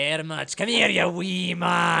really care much. Come here, you wee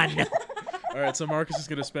man. All right, so Marcus is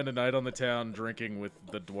gonna spend a night on the town drinking with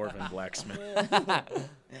the dwarven blacksmith.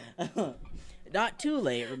 Not too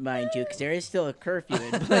late, mind you, because there is still a curfew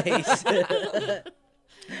in place.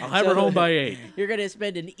 I'll have her home by 8. You're gonna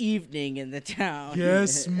spend an evening in the town.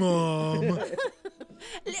 Yes, Mom.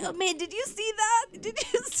 Little man, did you see that? Did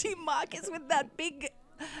you see Marcus with that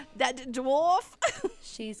dwarf?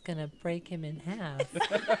 She's gonna break him in half.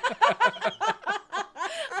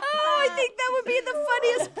 Oh, I think that would be the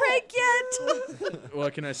funniest prank yet.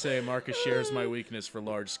 What can I say? Marcus shares my weakness for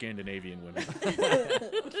large Scandinavian women.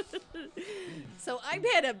 So I'm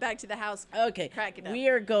headed back to the house. Okay, Crack it up. we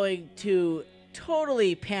are going to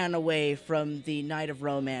totally pan away from the night of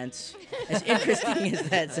romance, as interesting as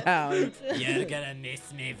that sounds. You're gonna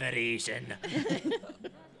miss me, Venetian.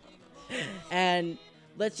 And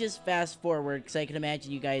let's just fast forward, because I can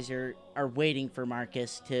imagine you guys are waiting for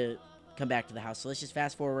Marcus to come back to the house. So let's just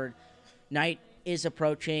fast forward. Night is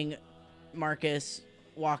approaching. Marcus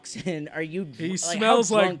walks in. Are you? He how smells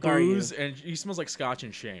like drunk are you? booze, and he smells like scotch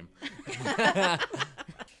and shame.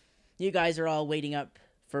 You guys are all waiting up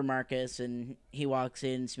for Marcus, and he walks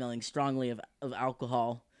in smelling strongly of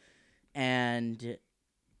alcohol. And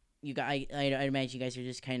you guys, I imagine you guys are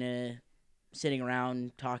just kind of sitting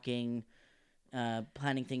around talking,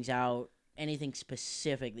 planning things out. Anything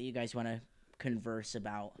specific that you guys want to converse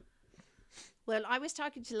about? Well, I was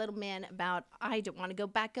talking to little man about I don't want to go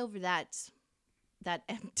back over that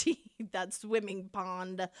that swimming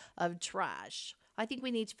pond of trash. I think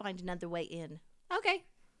we need to find another way in. Okay.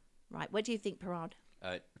 Right. What do you think, Parad?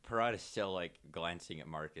 Parad is still like glancing at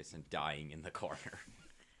Marcus and dying in the corner.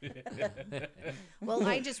 Well,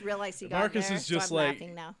 I just realized he got Marcus there, is just so I'm like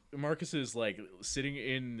laughing now. Marcus is like sitting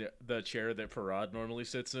in the chair that Parad normally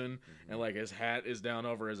sits in, and like his hat is down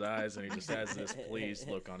over his eyes, and he just has this pleased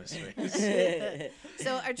look on his face.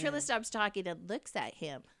 So Artrilla stops talking and looks at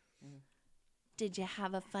him. Did you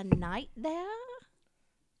have a fun night there?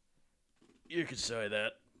 You could say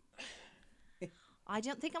that. I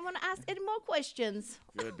don't think I'm going to ask any more questions.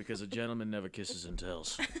 Good, because a gentleman never kisses and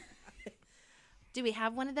tells. Do we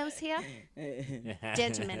have one of those here?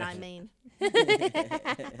 Gentlemen, I mean.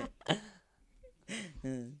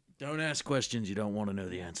 Don't ask questions you don't want to know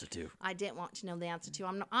the answer to. I didn't want to know the answer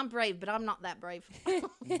to. I'm brave, but I'm not that brave. Is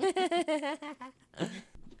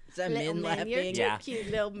that Little Min man, you're laughing? too Yeah.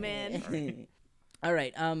 cute, little man. All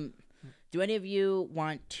right. Do any of you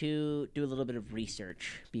want to do a little bit of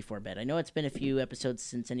research before bed? I know it's been a few episodes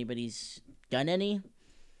since anybody's done any.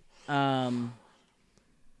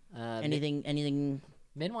 Anything?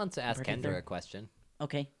 Min wants to ask particular? Kendra a question.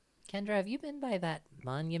 Okay. Kendra, have you been by that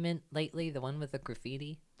monument lately? The one with the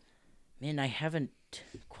graffiti? Man, I haven't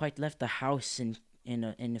quite left the house in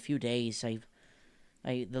a few days.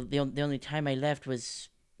 The only time I left was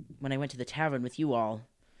when I went to the tavern with you all,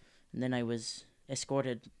 and then I was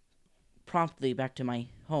escorted promptly back to my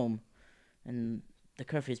home, and the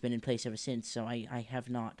curfew's been in place ever since. So I have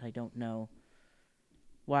not. I don't know.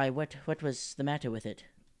 Why? What was the matter with it?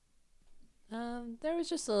 There was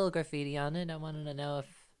just a little graffiti on it. I wanted to know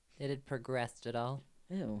if it had progressed at all.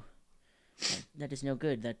 Oh, that is no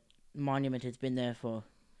good. That monument has been there for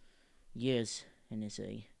years and is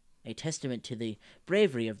a testament to the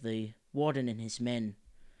bravery of the warden and his men.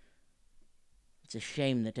 It's a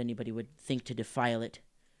shame that anybody would think to defile it.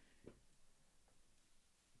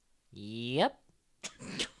 Yep.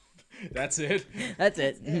 That's it. That's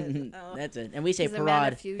it. Oh. That's it. And we say He's a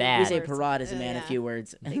man of parad. few Bad. We say words. parad is a man of Yeah. few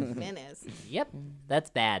words. I think Min is. Yep. That's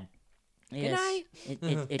bad. Yes, night.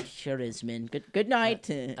 it sure is, Min. Good night.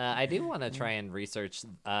 I do want to try and research.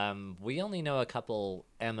 We only know a couple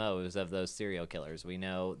MOs of those serial killers. We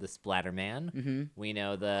know the Splatterman. Mm-hmm. We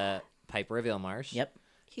know the Piper of Illmarsh. Yep.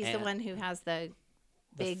 He's the And- one who has the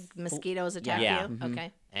big mosquitoes attack Yeah. you. Mhm.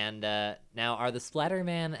 Okay. And now, are the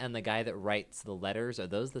Splatterman and the guy that writes the letters, are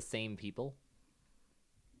those the same people?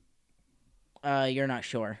 You're not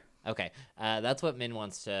sure. Okay, that's what Min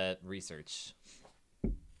wants to research.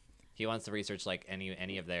 He wants to research like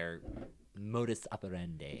any of their modus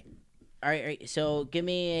operandi. All right. So give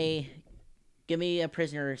me a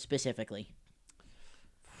prisoner specifically.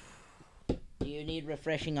 You need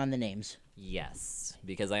refreshing on the names. Yes,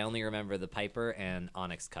 because I only remember the Piper and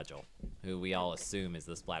Onyx Cudgel, who we all assume is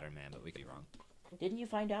the Splatterman, but we could be wrong. Didn't you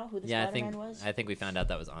find out who the Yeah, Splatterman was? I think we found out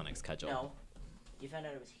that was Onyx Cudgel. No. You found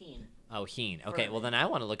out it was Heen. Oh, Heen. Okay, well then I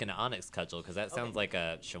want to look into Onyx Cudgel because that sounds Okay. like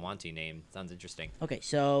a Shawanti name. Sounds interesting. Okay,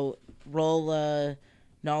 so roll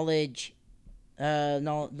knowledge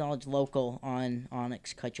local on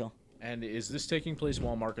Onyx Cudgel. And is this taking place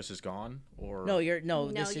while Marcus is gone, or No,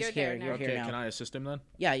 No, this is you're here. there now. You're Okay, here now. can I assist him then?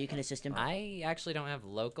 Yeah, you can assist him. I actually don't have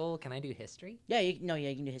local. Can I do history? Yeah, you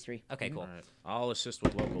can do history. Okay, cool. All right, I'll assist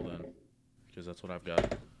with local then, because that's what I've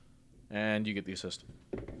got. And you get the assist.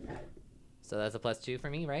 So that's a +2 for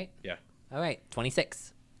me, right? Yeah. All right,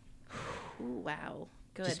 26. Ooh, wow.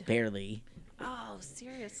 Good. Just barely. Oh,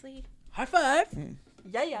 seriously? High five.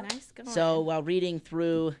 Nice going. So while reading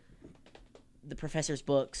through the professor's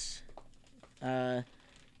books, so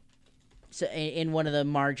in one of the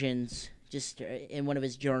margins, just in one of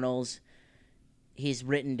his journals, he's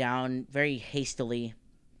written down very hastily,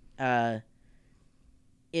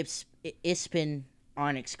 Ispin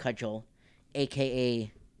Onyx Cudgel,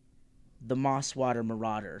 a.k.a. the Mosswater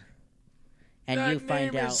Marauder. And you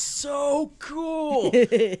find out... so cool.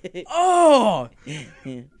 Oh.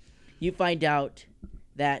 You find out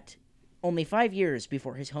that only 5 years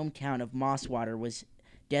before his hometown of Mosswater was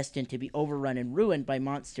destined to be overrun and ruined by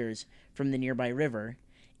monsters from the nearby river,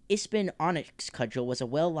 Ispin Onyx Cudgel was a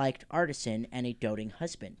well-liked artisan and a doting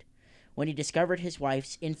husband. When he discovered his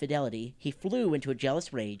wife's infidelity, he flew into a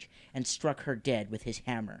jealous rage and struck her dead with his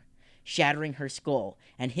hammer, shattering her skull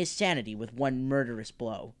and his sanity with one murderous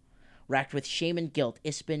blow. Racked with shame and guilt,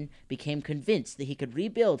 Ispin became convinced that he could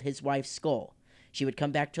rebuild his wife's skull. She would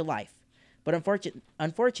come back to life. But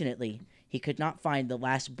unfortunately, he could not find the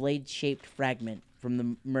last blade-shaped fragment from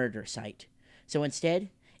the murder site. So instead,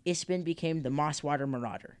 Ispin became the Mosswater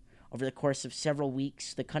Marauder. Over the course of several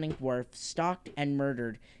weeks, the cunning dwarf stalked and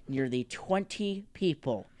murdered nearly 20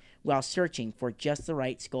 people while searching for just the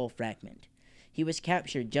right skull fragment. He was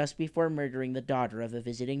captured just before murdering the daughter of a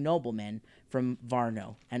visiting nobleman from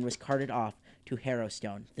Varno and was carted off to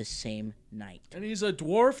Harrowstone the same night. And he's a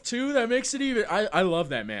dwarf too. That makes it even. I love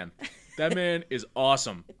that man. That man is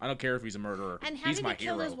awesome. I don't care if he's a murderer. And how he's did my he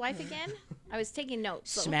kill hero. his wife again? I was taking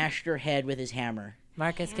notes. So. Smashed her head with his hammer.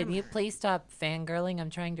 Marcus, can you please stop fangirling? I'm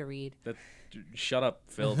trying to read. Shut up,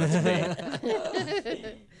 Phil. That's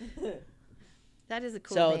me. That is a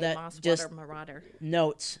cool So name, that Mosswater just- Marauder.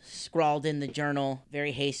 Notes scrawled in the journal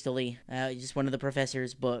very hastily. Just one of the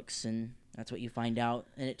professor's books, and that's what you find out.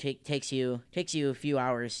 And it takes you a few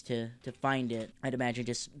hours to find it. I'd imagine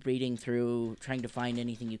just reading through, trying to find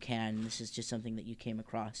anything you can. This is just something that you came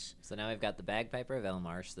across. So now we've got the Bagpiper of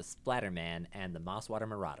Elmarsh, the Splatterman, and the Mosswater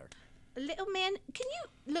Marauder. Little man, can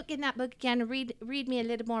you look in that book again and read me a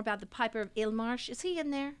little more about the Piper of Ilmarsh? Is he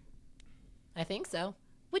in there? I think so.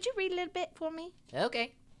 Would you read a little bit for me?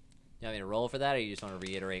 Okay. You want me to roll for that, or you just want to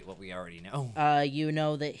reiterate what we already know? You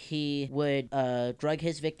know that he would drug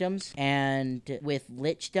his victims and with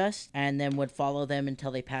lich dust, and then would follow them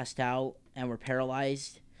until they passed out and were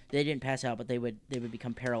paralyzed. They didn't pass out, but they would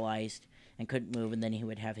become paralyzed and couldn't move, and then he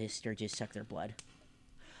would have his Sturgis suck their blood.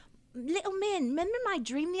 Little man, remember my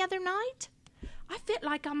dream the other night? I felt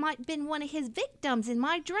like I might have been one of his victims in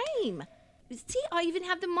my dream. See, I even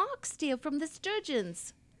have the mark still from the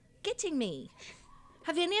sturgeons getting me.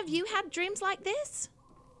 Have any of you had dreams like this?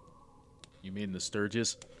 You mean the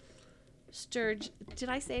Sturgis? Did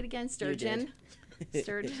I say it again? Sturgeon?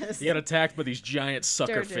 Sturgis. He got attacked by these giant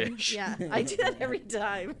sucker Sturgeon. fish. Yeah, I do that every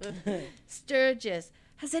time. Sturgis.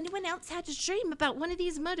 Has anyone else had a dream about one of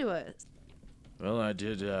these murderers? Well, I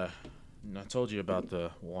did. I told you about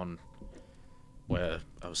the one where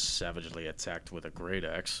I was savagely attacked with a great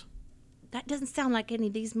axe. That doesn't sound like any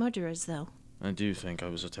of these murderers, though. I do think I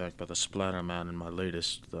was attacked by the Splatterman in my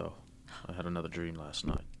latest, though. I had another dream last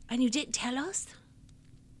night. And you didn't tell us?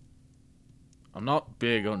 I'm not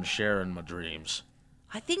big on sharing my dreams.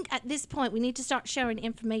 I think at this point we need to start sharing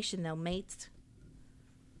information, though, mates.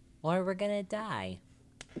 Or we're gonna die.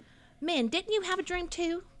 Man, didn't you have a dream,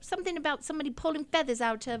 too? Something about somebody pulling feathers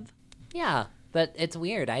out of... Yeah, but it's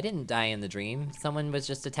weird. I didn't die in the dream. Someone was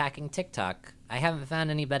just attacking TikTok. I haven't found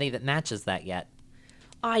anybody that matches that yet.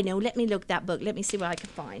 I know. Let me look that book. Let me see what I can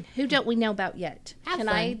find. Who don't we know about yet? Have Can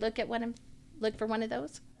fun. I look for one of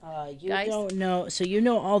those? You Guys? don't know. So you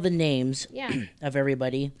know all the names Yeah. of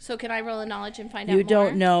everybody. So can I roll a knowledge and find out You more?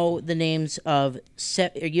 don't know the names of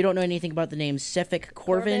you don't know anything about the names Sefik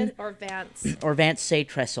Corvin or Vance. or Vance Say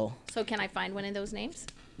Tressel. So can I find one of those names?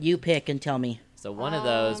 You pick and tell me. So one of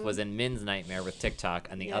those was in Min's Nightmare with TikTok,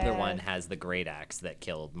 and the other yeah. one has the great axe that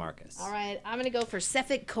killed Marcus. All right. I'm going to go for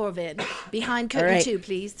Sefik Corvin. Behind All curtain right. 2,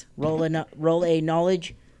 please. Roll a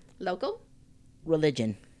knowledge Local?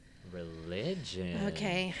 religion. Religion.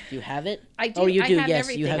 Okay. Do you have it? I do. Oh, you I do. have Yes,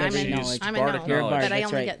 everything. you have I'm every in, knowledge. I'm a Bardic gnome, You're a bard, but I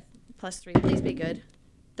that's only right. get +3. Please be good.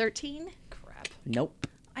 13? Crap. Nope.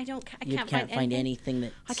 I You can't find anything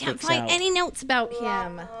that I can't sticks find out. any notes about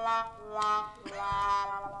him.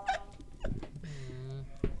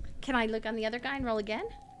 Can I look on the other guy and roll again?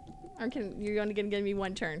 Or you're only going to give me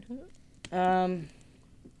one turn?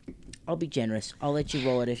 I'll be generous. I'll let you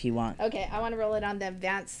roll it if you want. Okay, I want to roll it on the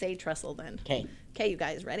Vance Say Trestle then. Okay. Okay, you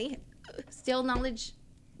guys ready? Still knowledge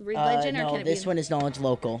religion or No, can it this be? one is knowledge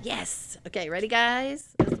local. Yes. Okay, ready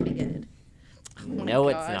guys? This will be good. Oh my No,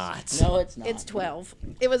 it's gosh. not. No, it's not. It's 12.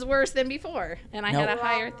 It was worse than before, and I had Nope. a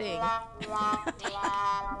higher thing.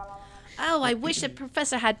 Oh, I wish a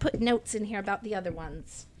professor had put notes in here about the other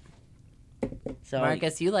ones. So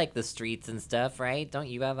Marcus, you like the streets and stuff, right? Don't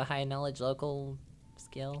you have a high knowledge local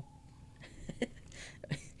skill?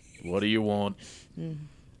 What do you want?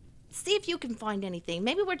 See if you can find anything.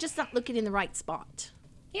 Maybe we're just not looking in the right spot.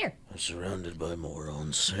 Here. I'm surrounded by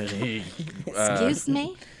morons. Hey, Excuse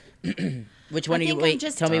me? which one I are you? think I'm Wait,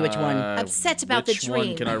 just- tell me which one. Upset about the which one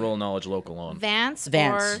dream. can I roll knowledge local on? Vance,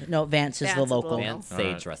 Vance. or... No, Vance is Vance the is the local. local. Vance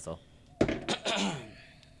Alright. Sage Russell.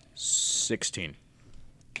 16.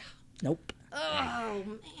 Nope. Oh,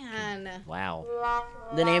 man. Wow.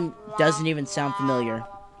 The name doesn't even sound familiar.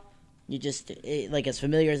 You just like as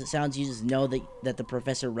familiar as it sounds. You just know that the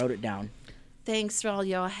professor wrote it down. Thanks for all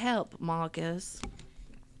your help, Marcus.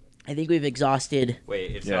 I think we've exhausted.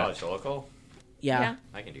 Wait, it's Yeah. knowledge local? Yeah.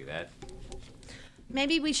 I can do that.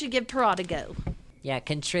 Maybe we should give Parad a go. Yeah,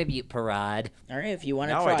 contribute, Parad. All right, if you want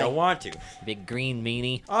to No, try. I don't want to. Big green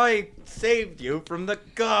meanie. I saved you from the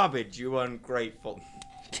garbage, you ungrateful.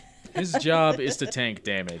 His job is to tank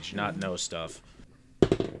damage, not know stuff.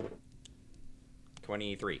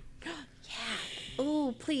 23.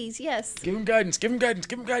 Oh, please, yes. Give him guidance, give him guidance,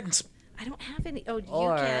 give him guidance. I don't have any. Oh, you can.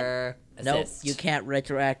 Or Nope, assist. you can't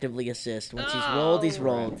retroactively assist. Once he's rolled, he's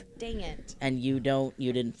rolled. Dang it. And you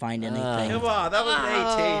didn't find anything. Come on, that was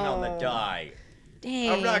 18 on the die.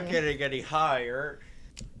 Dang. I'm not getting any higher.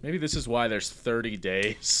 Maybe this is why there's 30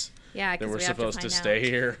 days Yeah, that because we're we have to supposed to find stay out.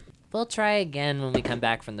 here. We'll try again when we come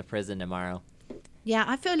back from the prison tomorrow. Yeah,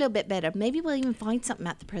 I feel a little bit better. Maybe we'll even find something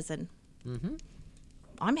at the prison. Mm-hmm.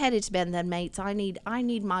 I'm headed to bed then, mates. I need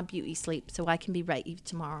my beauty sleep so I can be ready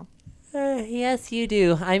tomorrow. Yes, you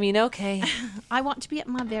do. I mean, okay. I want to be at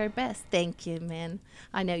my very best. Thank you, man.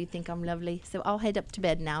 I know you think I'm lovely, so I'll head up to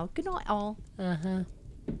bed now. Good night, all. Uh-huh.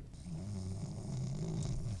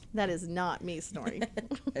 That is not me snoring.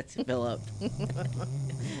 That's Philip.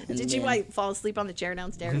 And Did you then- like fall asleep on the chair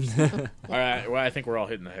downstairs? All right, well, I think we're all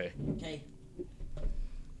hitting the hay. Okay.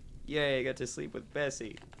 Yay, I got to sleep with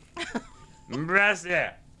Bessie. Bessie!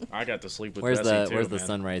 I got to sleep with Where's Bessie the too, Where's the man.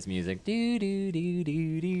 sunrise music? Do do do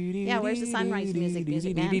do do do. Yeah, where's the sunrise music,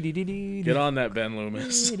 man? Get on that, Ben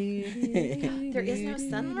Loomis. There is no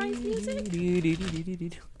sunrise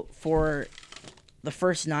music? For the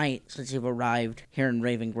first night since you've arrived here in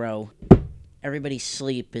Raven Grow, everybody's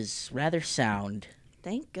sleep is rather sound.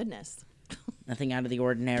 Thank goodness. Nothing out of the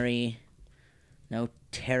ordinary. No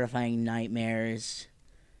terrifying nightmares.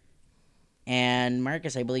 And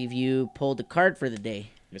Marcus, I believe you pulled a card for the day.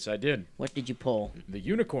 Yes, I did. What did you pull? The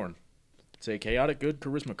unicorn. It's a chaotic good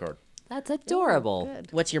charisma card. That's adorable. Good.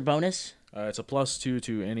 What's your bonus? It's a +2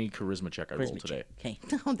 to any charisma check I roll Charisma today. check.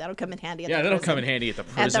 Okay. Oh, that'll come in handy at Yeah, the that'll prison. come in handy at the At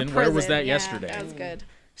the prison. Where was prison, that yeah, yesterday? That was good.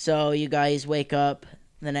 So you guys wake up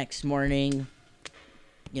the next morning,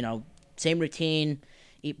 same routine,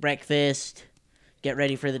 eat breakfast, get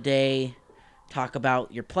ready for the day, talk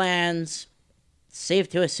about your plans. Safe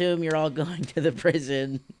to assume you're all going to the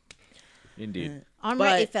prison. Indeed. I'm But-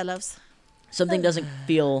 ready, fellows. Something doesn't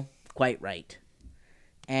feel quite right.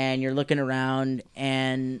 And you're looking around,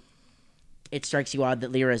 and it strikes you odd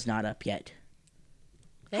that Lyra's not up yet.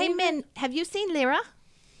 Hey, men, have you seen Lyra?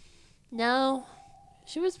 No,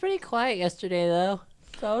 she was pretty quiet yesterday though.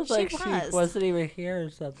 Sounds She like was. she wasn't even here or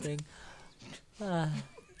something.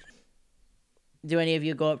 Do any of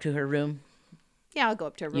you go up to her room? Yeah, I'll go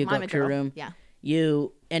up to her room. You go I'm up a to her girl. room? Yeah.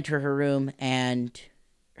 You enter her room, and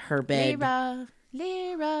her bed...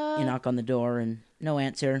 Lyra. You knock on the door and no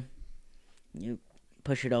answer. You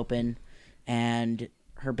push it open, and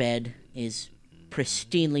her bed is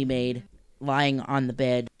pristinely made. Lying on the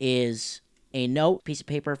bed is a note, piece of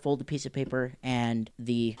paper, folded piece of paper, and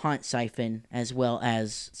the haunt siphon, as well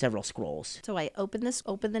as several scrolls. So I open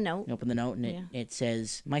the note. You open the note, and Yeah. it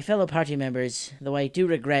says, "My fellow party members, though I do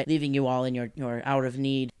regret leaving you all in your hour of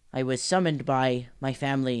need, I was summoned by my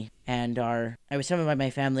family and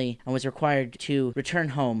was required to return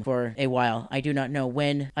home for a while. I do not know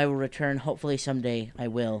when I will return. Hopefully someday I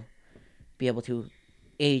will be able to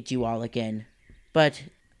aid you all again. But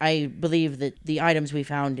I believe that the items we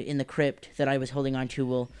found in the crypt that I was holding on to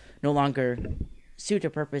will no longer suit a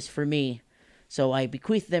purpose for me. So I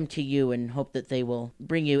bequeath them to you and hope that they will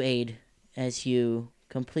bring you aid as you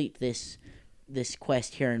complete this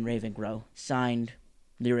quest here in Ravengrow. Signed,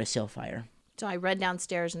 Lyra Silfire." So I run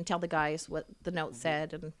downstairs and tell the guys what the note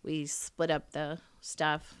said, and we split up the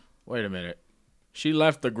stuff. Wait a minute. She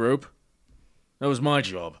left the group. That was my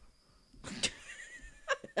job.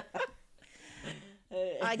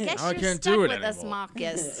 I guess I you're can't stuck do it with us, anymore.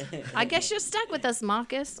 Marcus. I guess you're stuck with us,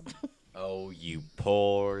 Marcus. Oh, you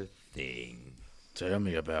poor thing. Tell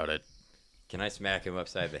me about it. Can I smack him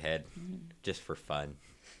upside the head? Just for fun.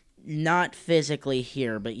 Not physically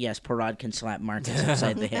here, but yes, Parad can slap Marcus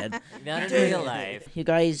upside the head. Not in real life. You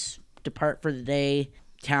guys depart for the day.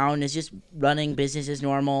 Town is just running business as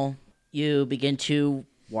normal. You begin to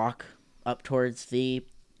walk up towards the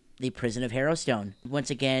prison of Harrowstone. Once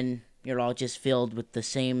again, you're all just filled with the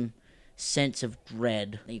same sense of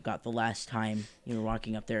dread that you got the last time you were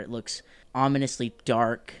walking up there. It looks ominously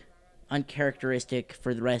dark, uncharacteristic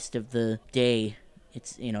for the rest of the day.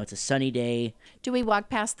 It's a sunny day. Do we walk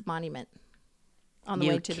past the monument on the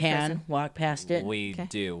You way to the can prison? walk past it. We Okay.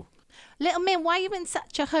 do. Little man, why are you in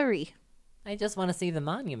such a hurry? I just want to see the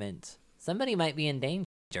monument. Somebody might be in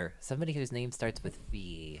danger. Somebody whose name starts with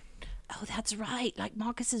V. Oh, that's right. Like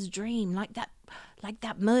Marcus's dream, like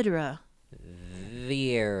that murderer.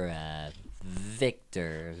 Vera.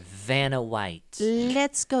 Victor. Vanna White.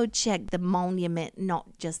 Let's go check the monument,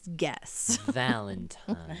 not just guess.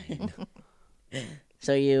 Valentine.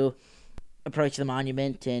 So you approach the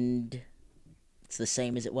monument, and it's the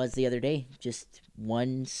same as it was the other day. Just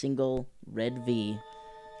one single red V.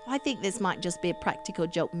 I think this might just be a practical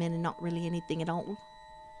joke, man, and not really anything at all.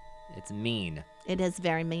 It's mean. It is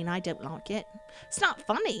very mean. I don't like it. It's not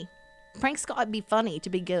funny. Prank's gotta be funny to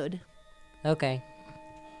be good. Okay.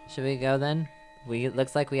 Should we go then?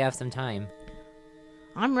 Looks like we have some time.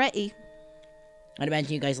 I'm ready. I'd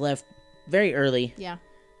imagine you guys left very early. Yeah.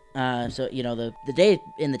 So, the day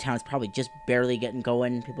in the town is probably just barely getting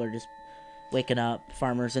going. People are just waking up,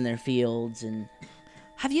 farmers in their fields, and...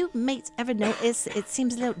 Have you mates ever noticed it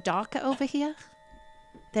seems a little darker over here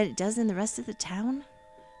than it does in the rest of the town?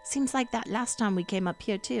 Seems like that last time we came up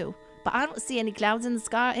here too. But I don't see any clouds in the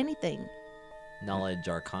sky or anything. Knowledge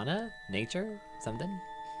arcana? Nature? Something?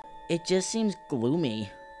 It just seems gloomy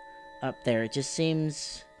up there. It just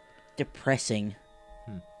seems depressing.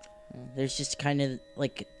 There's just kind of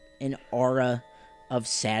like an aura of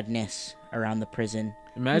sadness around the prison.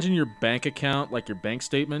 Imagine your bank account, like your bank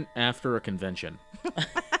statement, after a convention.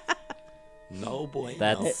 No boy.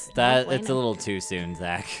 It's No a bueno. little too soon,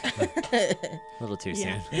 Zach. A little too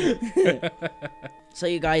soon. So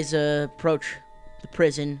you guys approach the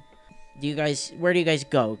prison. Where do you guys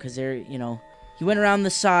go? Because you went around the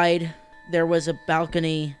side. There was a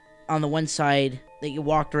balcony on the one side that you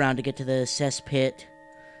walked around to get to the cesspit.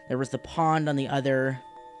 There was the pond on the other,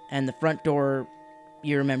 and the front door,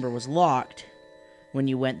 you remember, was locked when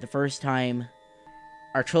you went the first time.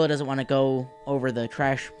 Artrilla doesn't want to go over the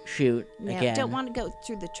trash chute Yeah, again. don't want to go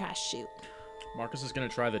through the trash chute. Marcus is going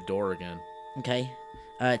to try the door again. Okay.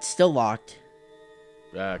 It's still locked.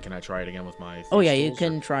 Can I try it again with my... Oh, yeah, thieves' you tools,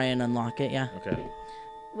 can try and unlock it, yeah. or- Okay.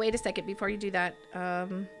 Wait a second before you do that.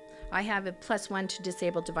 I have a +1 to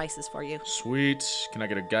disable devices for you. Sweet. Can I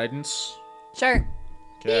get a guidance? Sure.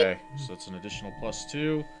 Okay, so that's an additional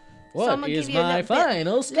 +2. What Someone is give you a my little bit-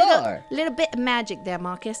 final score? Little bit of magic there,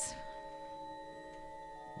 Marcus.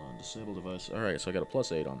 Disable device. Alright, so I got a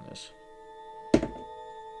 +8 on this.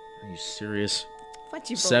 Are you serious? What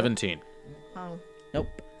you 17. Oh. Nope.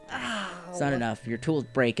 It's not enough. Your tools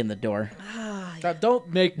break in the door. God, don't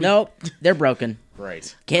make me... Nope. They're broken.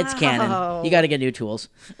 Right. Kids cannon. Oh. You gotta get new tools.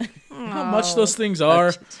 How much those things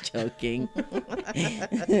are? Joking.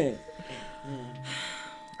 I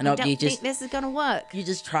No, don't you think just this is gonna work. you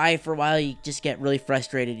just try for a while. You just get really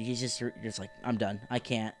frustrated. You're just like, I'm done. I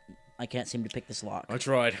can't seem to pick this lock. I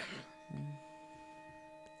tried.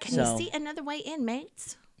 Can So- you see another way in,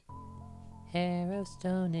 mates?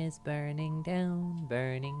 Harrowstone is burning down,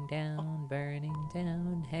 burning down, burning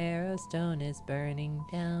down. Harrowstone is burning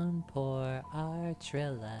down, poor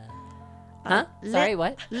Artrilla. Huh? Sorry,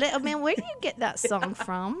 what? Little man, where do you get that song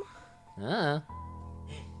from? Uh,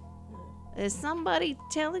 Is somebody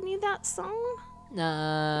telling you that song?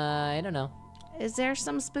 I don't know. Is there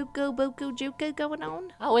some spooko boku juku going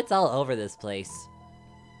on? Oh, it's all over this place.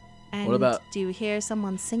 And about- do you hear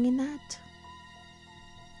someone singing that?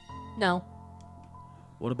 No.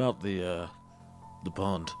 What about the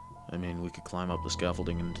pond? I mean, we could climb up the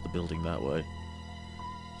scaffolding into the building that way.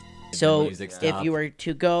 So music if stop. you were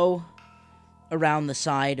to go around the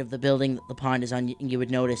side of the building that the pond is on, you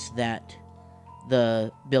would notice that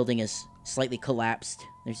the building is slightly collapsed.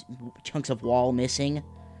 There's chunks of wall missing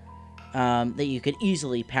that you could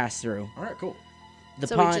easily pass through. Alright, cool. The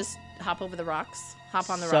so pond. we just hop over the rocks? Hop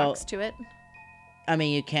on the So- rocks to it? I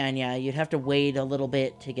mean, you can, yeah. You'd have to wade a little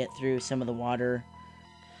bit to get through some of the water.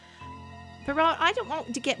 Parad, I don't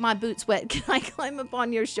want to get my boots wet. Can I climb up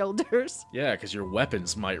on your shoulders? Yeah, because your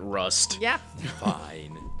weapons might rust. Yeah.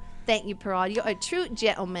 Fine. Thank you, Parad. You're a true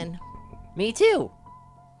gentleman. Me too.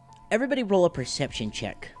 Everybody roll a perception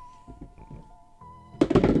check.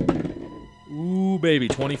 Ooh, baby,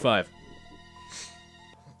 25.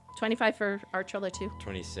 25 for Artrilla, too.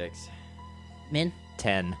 26. Min?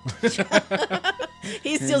 10.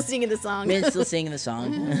 He's still singing the song. Min's still singing the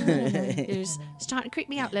song. You're starting to creep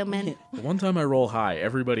me out, little man. The one time I roll high,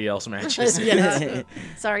 everybody else matches.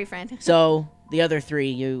 Sorry, friend. So the other three,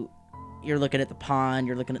 you're looking at the pond,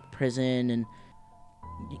 you're looking at the prison, and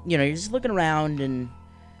you're just looking around, and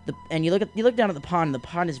you look down at the pond. And the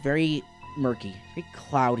pond is very murky, very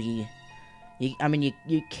cloudy.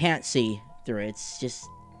 You can't see through it. It's just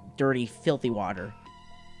dirty, filthy water.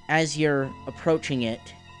 As you're approaching it,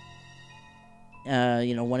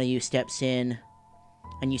 one of you steps in,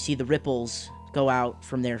 and you see the ripples go out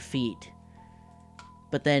from their feet.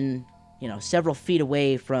 But then, several feet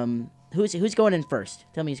away from who's going in first?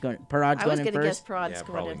 Tell me who's going. Parad's I was going in going to guess first. Parad's Yeah,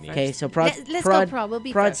 going probably in me. first. Okay, so Prod, Let's Prod, go, Prod. We'll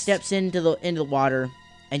be Prod first. steps into the water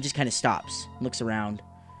and just kind of stops, looks around,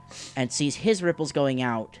 and sees his ripples going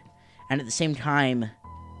out, and at the same time,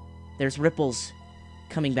 there's ripples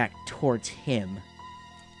coming back towards him.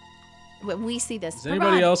 When we see this, Is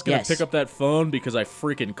anybody Parad, else gonna Yes. pick up that phone? Because I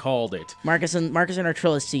freaking called it. Marcus and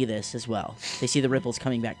Artrilla see this as well. They see the ripples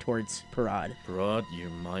coming back towards Parad. Parad, you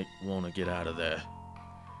might want to get out of there.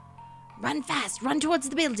 Run fast. Run towards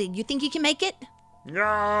the building. You think you can make it?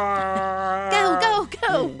 Yeah.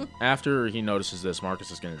 Go. After he notices this,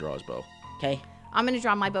 Marcus is going to draw his bow. Okay. I'm going to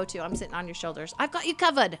draw my bow, too. I'm sitting on your shoulders. I've got you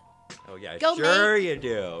covered. Oh yeah, Go, sure you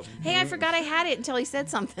do. Hey, I forgot I had it until he said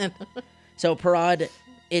something. So Parad,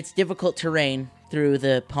 it's difficult terrain through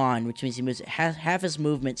the pond, which means he moves half his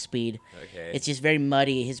movement speed. Okay. It's just very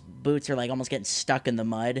muddy. His boots are like almost getting stuck in the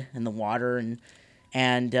mud and the water,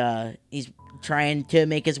 and he's trying to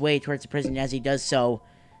make his way towards the prison. As he does so,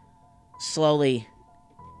 slowly,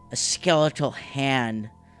 a skeletal hand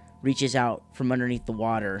reaches out from underneath the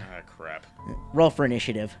water. Ah, crap. Roll for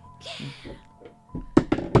initiative.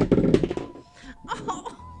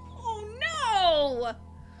 Oh no!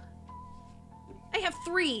 I have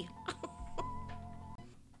 3.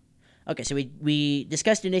 Okay, so we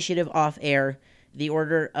discussed initiative off air. The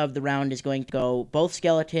order of the round is going to go both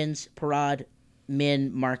skeletons, Parad,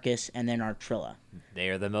 Min, Marcus, and then Artrilla. They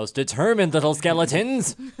are the most determined little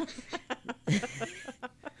skeletons.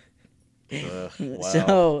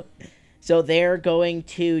 Wow. So they're going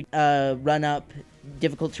to run up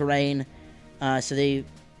difficult terrain. So they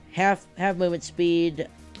have movement speed,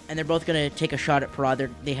 and they're both going to take a shot at Parad.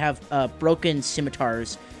 They have broken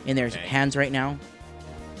scimitars in their hands right now.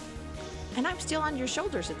 And I'm still on your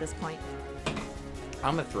shoulders at this point.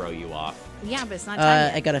 I'm gonna throw you off. Yeah, but it's not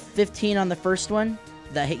time I yet. got a 15 on the first one.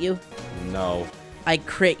 Did that hit you? No. I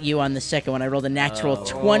crit you on the second one. I rolled a natural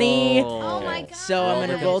 20. Oh my god. So I'm going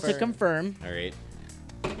to to roll to confirm. All right.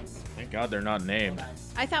 Thank God they're not named.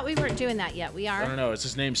 I thought we weren't doing that yet. We I are. don't know. Is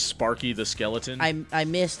his name Sparky the Skeleton? I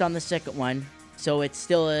missed on the second one. So it's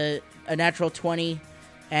still a natural 20.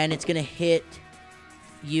 And it's going to hit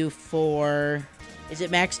you for... Is it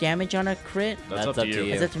max damage on a crit? That's up to you.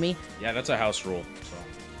 Is that to me? Yeah, that's a house rule. So.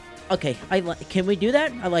 Okay, can we do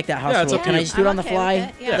that? I like that house Yeah, it's rule. up to Can I you. just do it I'm on the okay fly? with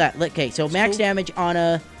it, yeah. That, okay, so max damage on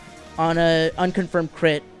a unconfirmed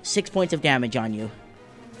crit, 6 points of damage on you.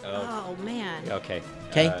 Oh man. Okay.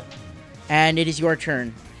 Okay. And it is your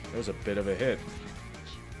turn. That was a bit of a hit.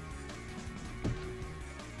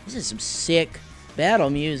 This is some sick battle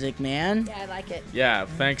music, man. Yeah, I like it. Yeah,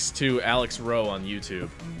 thanks to Alex Rowe on YouTube.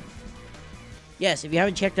 Yes, if you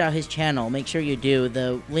haven't checked out his channel, make sure you do.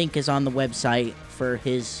 The link is on the website for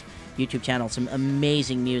his YouTube channel. Some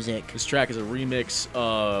amazing music. This track is a remix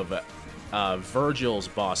of Virgil's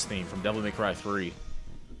boss theme from Devil May Cry 3.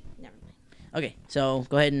 Never mind. Okay, so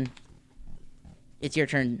go ahead and it's your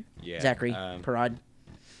turn, Yeah, Zachary Parad.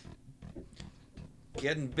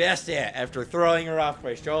 Getting best at after throwing her off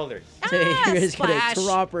my shoulders. So you're just splash. gonna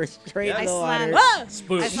drop her straight Yeah. in I the water. slammed.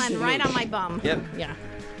 Spoof. I slammed right on my bum. Yep. Yeah.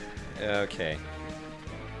 Okay.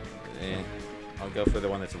 I'll go for the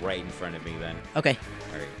one that's right in front of me then. Okay,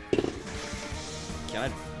 All right.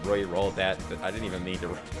 Can I roll that? I didn't even mean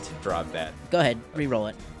to drop that. go ahead, re-roll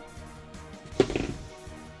it.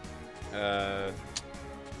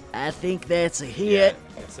 I think that's a hit.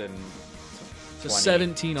 Yeah, it's an It's a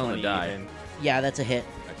 17 on the 20 die. even. Yeah, that's a hit.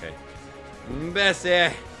 Okay.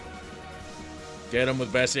 Bessie. Get him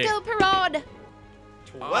with Bessie. Go Parade.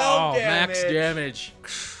 12 Oh, damage. max damage.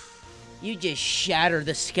 You just shatter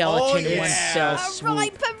the skeleton in one yeah. fell All swoop.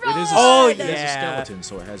 right, Parade. It is a, Oh, it is a yeah. skeleton,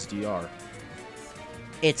 so it has DR.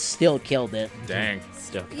 It still killed it. Dang.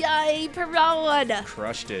 Still. Yay, Parade.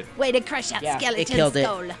 Crushed it. Way to crush that Yeah, skeleton it killed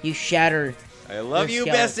skull. it. You shatter. I love your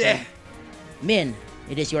you, skeleton. Bessie. Min,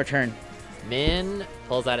 it is your turn. Min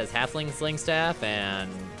pulls out his halfling sling staff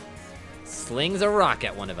and slings a rock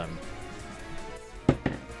at one of them.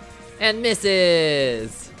 And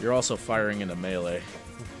misses. You're also firing into melee.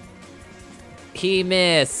 He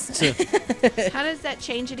missed. How does that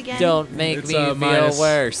change it again? Don't make It's, me feel minus-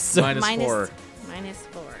 worse. Minus Minus 4. minus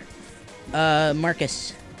 4.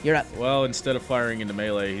 Marcus, you're up. Well, instead of firing into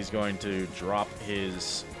melee, he's going to drop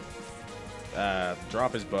his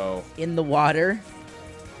bow. In the water.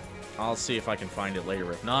 I'll see if I can find it later.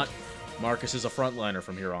 If not, Marcus is a frontliner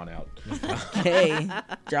from here on out. Okay.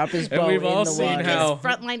 Drop his And bow we've in all the seen water. how-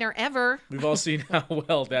 Frontliner ever. We've all seen how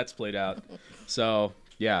well that's played out. So,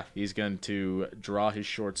 yeah, he's going to draw his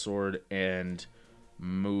short sword and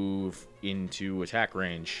move into attack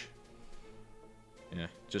range. Yeah,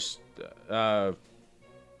 just, yeah,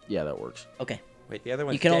 that works. Okay. Wait, the other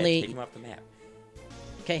one's You can dead. only- Take him off the map.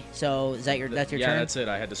 Okay, so is that that's your yeah, turn? that's it.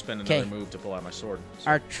 I had to spend another 'Kay. move to pull out my sword.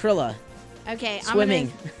 So- Artrilla, Okay,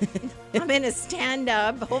 swimming. I'm gonna stand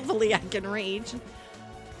up. Hopefully I can reach.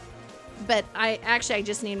 But I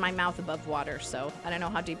just need my mouth above water, so I don't know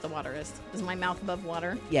how deep the water is. Is my mouth above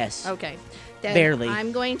water? Yes. Okay. Then Barely.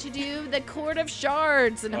 I'm going to do the Court of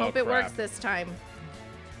Shards and Oh, hope it works crap. this time.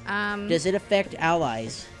 Does it affect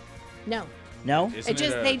allies? No. No? Isn't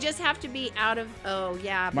They just have to be out of. Oh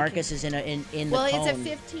yeah. Marcus is in the Well, cone. it's a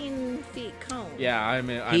 15 feet cone. Yeah, I'm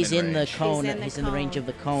He's in the range. cone. He's in the He's in the range cone. of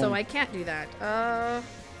the cone. So I can't do that.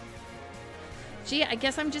 Gee, I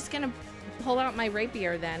guess I'm just gonna pull out my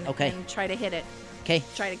rapier then. Okay. And try to hit it. Okay.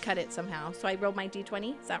 Try to cut it somehow. So I rolled my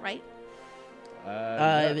d20. Is that right?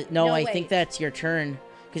 No, No, I wait. think that's your turn.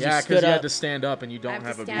 Because Yeah, you because stood you up had to stand up and you don't have to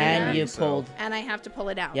have a stand beam, and you so- pulled. And I have to pull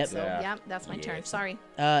it out. Yep. So Yeah. that's my turn. Sorry.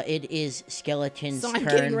 It is Skeleton's So I'm turn.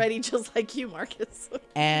 getting ready just like you, Marcus.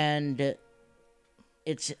 And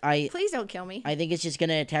it's Please don't kill me. I think it's just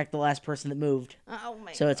gonna attack the last person that moved. Oh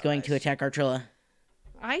my. So it's going to gosh. attack Artrilla.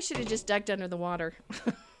 I should have just ducked under the water.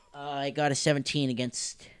 I got a 17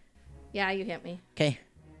 against. Yeah, you hit me. Okay.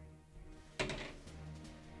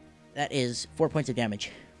 That is 4 points of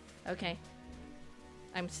damage. Okay.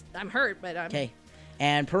 I'm hurt, but I'm. Okay.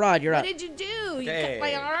 And Parad, you're What up. did you do? You Okay. cut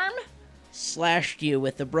my arm? Slashed you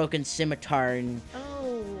with the broken scimitar, and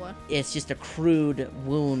Oh. it's just a crude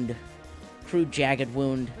wound. Crude, jagged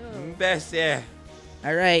wound. Bessie.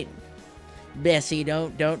 All right. Bessie,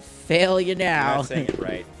 don't fail you I'm now. not saying it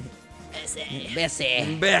right. Bessie.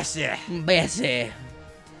 Bessie. Bessie.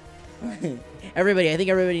 Everybody, I think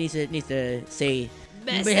everybody needs to say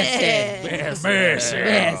Bessie. Bessie.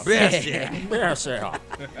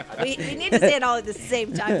 We need to say it all at the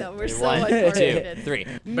same time, though. We're so One, two, uncoordinated. three.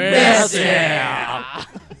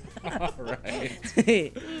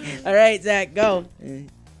 All right, Zach, go.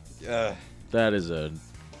 That is a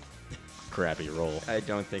crappy roll. I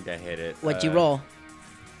don't think I hit it. What'd you roll?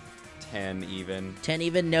 10 even. 10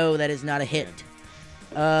 even? No, that is not a hit.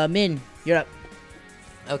 Min, you're up.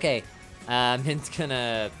 Okay. Min's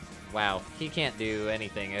gonna. Wow, he can't do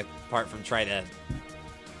anything apart from try to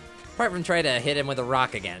hit him with a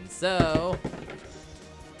rock again. So.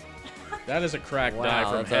 That is a cracked die Wow,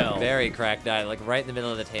 from that's hell. a very cracked die, like right in the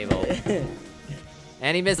middle of the table.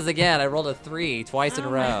 And he misses again. I rolled a 3 twice in a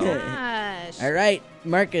Oh row. my gosh. All right,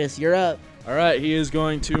 Marcus, you're up. All right, he is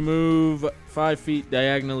going to move 5 feet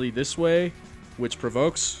diagonally this way, which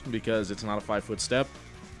provokes because it's not a 5-foot step.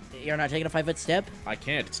 You're not taking a 5-foot step? I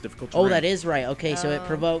can't. It's difficult. Oh, terrain. that is right. Okay, so it Oh.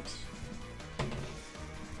 provokes.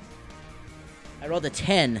 I rolled a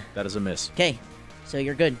 10. That is a miss. Okay, so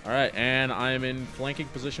you're good. All right, and I am in flanking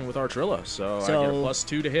position with Artrilla, so I get a So-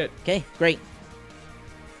 +2 to hit. Okay, great.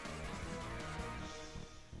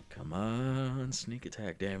 Come on, sneak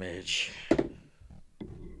attack damage.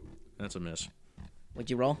 That's a miss. What'd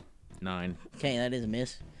you roll? 9. Okay, that is a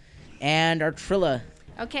miss. And Artrilla.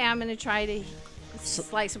 Okay, I'm gonna try to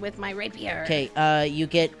slice with my rapier. Okay, you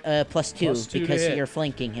get a +2 +2 to because hit. you're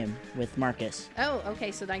flanking him with Marcus. Oh,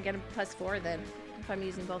 okay. So then I get a +4 then if I'm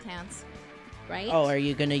using both hands, right? Oh, are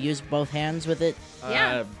you gonna use both hands with it?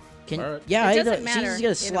 Yeah. Can All right. yeah, It I doesn't don't- matter, she's gonna you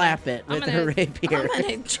know. slap it I'm with her gonna- rapier. I'm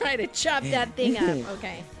gonna try to chop that thing up.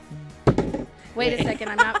 Okay. Wait a second.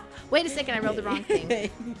 I'm not. Wait a second. I rolled the wrong thing.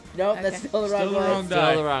 Nope, Okay. that's still the Still wrong the one. wrong Still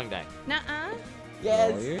die. the wrong die. Nuh-uh.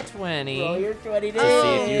 Yes. Roll your 20. Roll your 20 to Oh,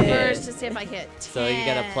 see if you hit. first to see if I hit. So you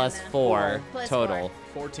get a 10. +4 Plus total.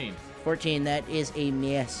 14. 14. That is a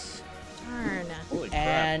miss. Darn. Holy crap.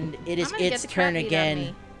 And it is I'm gonna get its the crap turn beat out of again.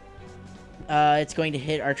 me. It's going to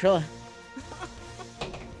hit Artrilla.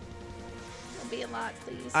 It'll be a lot,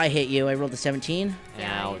 please. I hit you. I rolled a 17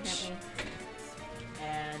 Yeah, you hit Ouch. me.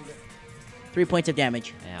 and 3 points of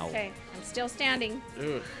damage. Ow. Okay, I'm still standing.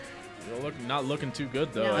 Ugh. You're not looking too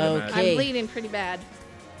good, though, No, I'd imagine. Okay. I'm bleeding pretty bad.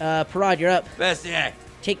 Parad, you're up. Bessie.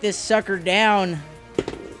 Take this sucker down.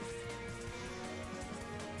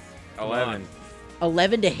 11.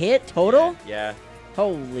 11 to hit total? Yeah.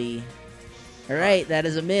 Holy. All right, that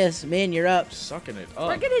is a miss. Min, you're up. Sucking it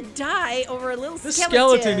We're up. gonna die over a little The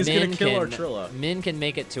skeleton. skeleton is gonna Min kill can- Artrilla. Min can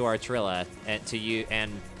make it to Artrilla and to you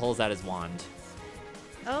and pulls out his wand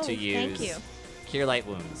Oh, to use thank you. Cure Light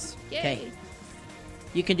Wounds. Yay. 'Kay.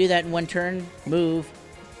 You can do that in one turn. Move.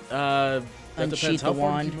 That Unsheath depends. How the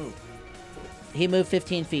far did you wand. move? He moved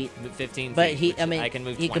 15 feet. Move 15 But feet, he, which I mean, I can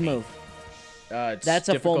move he 20. can move. It's That's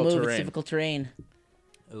a full difficult move. terrain. It's difficult terrain.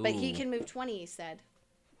 But he Ooh. can move 20, you said.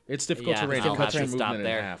 It's difficult Yeah, terrain. I'll It have cuts to your stop movement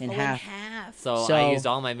there. in half. In Oh, half. half. So, So- I used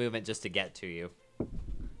all my movement just to get to you.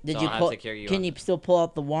 Did So you I'll have pull? to carry you Can on. you still pull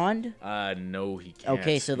out the wand? No, he can't.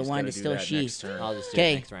 Okay, so the He's wand gotta is do still that next sheathed. turn. I'll just do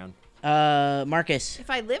Okay. it next round. Marcus. If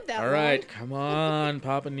I live that All long, right, come on.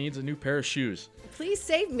 Papa needs a new pair of shoes. please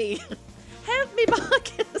save me. Help me,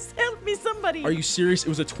 Marcus. Help me, somebody. Are you serious? It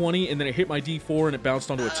was a 20, and then it hit my D4, and it bounced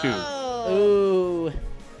onto a 2. Oh. Ooh,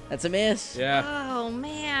 that's a miss. Yeah. Oh,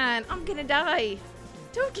 man. I'm gonna die.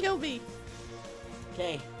 Don't kill me.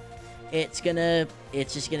 Okay. It's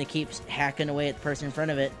just gonna keep hacking away at the person in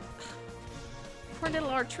front of it. Poor little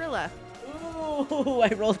Artrilla. Oh, I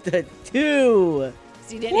rolled a 2.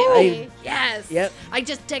 So you didn't hit me. I- Yes. Yep. I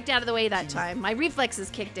just ducked out of the way that time. My reflexes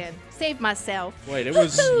kicked in. Saved myself. Wait, it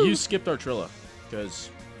was you skipped Artrilla, because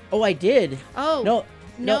Oh, I did. Oh.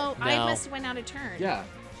 No. I No. must have went out of turn. yeah,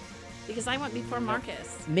 Because I went before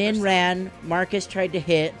Marcus. Min ran. Marcus tried to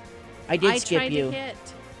hit. I did I skip tried you. to hit.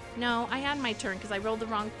 No, I had my turn because I rolled the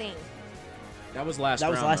wrong thing. that was last That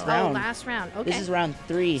round. was last though. round. Oh, last round. Okay. This is round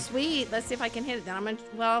 3. Sweet. Let's see if I can hit it. Then I'm gonna.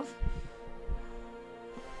 Well,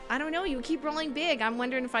 I don't know. You keep rolling big. I'm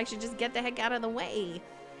wondering if I should just get the heck out of the way.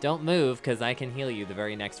 Don't move, because I can heal you the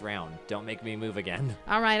very next round. Don't make me move again.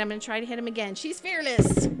 All right, I'm gonna try to hit him again. She's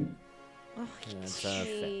fearless. Oh, That's,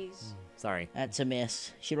 jeez. Sorry. That's a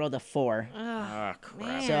miss. She rolled a 4. Ugh, Ah, crap.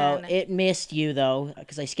 man. So it missed you though,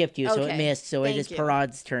 because I skipped you, so it Okay, missed. So it thank is you.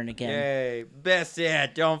 Parad's turn again. Yay. Bessie,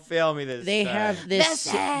 don't fail me this They time. have this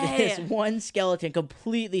Bessie! this one skeleton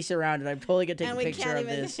completely surrounded. I'm totally gonna take and a we picture can't of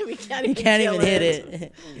even. this. We can't You even. can't kill even hit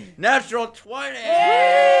it. Natural 20!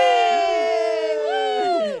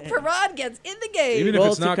 Woo! Parad gets in the game. Even if Roll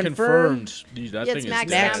it's to not confirm. confirmed, dude, that It's thing is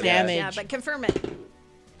max dead. Max damage. Yeah, but confirm it.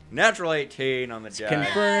 Natural 18 on the die.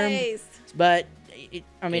 confirmed. Nice. But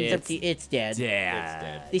I mean, It's it's dead.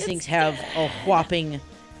 Dead. These things have a whopping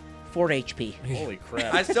 4 HP. Holy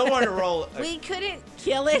crap! I still want to roll. We couldn't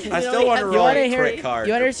kill it. I We still only want had to You roll wanna a hear- crit card.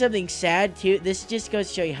 You want to hear something sad too? This just goes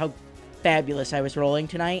to show you how fabulous I was rolling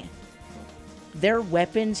tonight. Their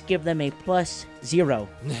weapons give them a +0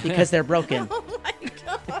 because they're broken. Oh my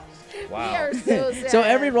gosh. Wow. We are so sad. So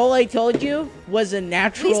every roll I told you was a we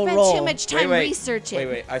natural spent roll. too much time researching.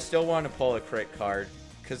 Wait. I still want to pull a crit card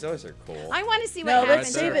because those are cool. I want to see what No, happens.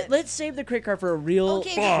 let's save to it. Let's save the crit card for a real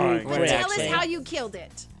Okay, true but crit. tell us actually. how you killed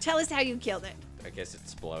it. Tell us how you killed it. I guess it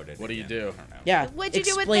exploded. What do you again. do? I don't know. Yeah. What'd you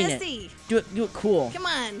do with explain it. Bessie? Do it cool. Come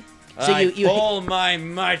on. So I you pull my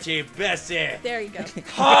mighty Bessie There you go.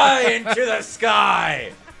 high into the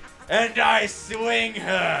sky, and I swing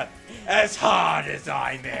her as hard as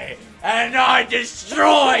I may, and I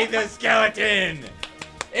destroy the skeleton.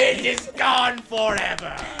 It is gone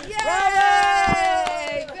forever.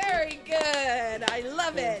 Yay! Very good. I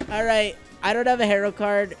love it. All right. I don't have a hero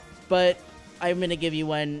card, but I'm gonna give you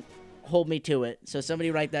one. Hold me to it. So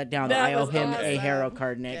somebody write that down. That I owe was him a awesome. hero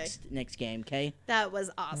card next game. Okay. That was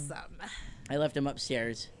awesome. I left him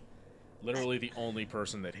upstairs. Literally the only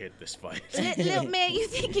person that hit this fight. Little man, you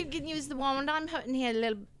think you can use the wand? I'm hurting here a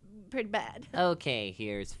little pretty bad. Okay,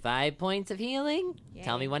 here's 5 points of healing.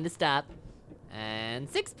 Tell me Yay. when to stop. And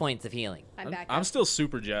 6 points of healing. I'm back. I'm up. still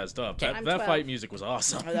super jazzed up. That, I'm that 12. fight music was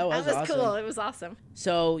awesome. Oh, that was, That was awesome. cool. It was awesome.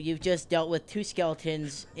 So you've just dealt with 2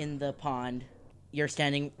 skeletons in the pond. You're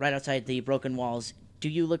standing right outside the broken walls. Do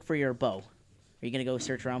you look for your bow? Are you gonna go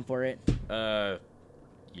search around for it?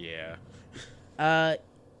 Yeah.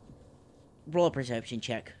 Roll a perception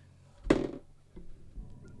check.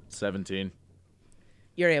 17.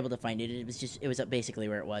 You're able to find it. It was up basically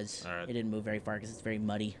where it was. All right. It didn't move very far because it's very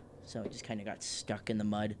muddy. So it just kind of got stuck in the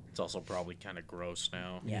mud. It's also probably kind of gross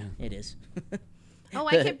now. Yeah, it is. Oh,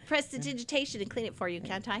 I could press the digitation and clean it for you,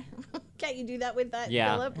 can't I? Can't you do that with that,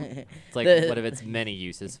 Yeah. Philip? It's like The- one of its many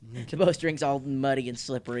uses. The bowstring's all muddy and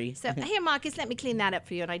slippery. So, here, Marcus, let me clean that up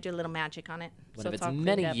for you, and I do a little magic on it. One so of it's its all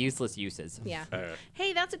many cleaned up. useless uses. Yeah. Uh,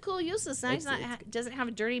 Hey, that's a cool useless. Nice. Doesn't have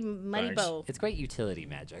a dirty, muddy Thanks. bow. It's great utility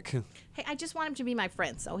magic. Hey, I just want him to be my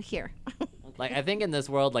friend, so here. Like I think in this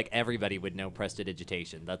world, like everybody would know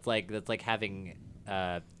prestidigitation. That's like having,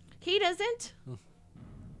 He doesn't.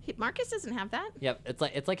 Marcus doesn't have that. yep.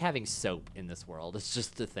 It's like having soap in this world. It's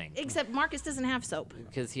just a thing Except Marcus doesn't have soap.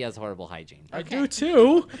 because he has horrible hygiene. I Okay. do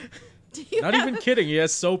too. Do you Not have, even kidding. He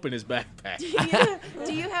has soap in his backpack.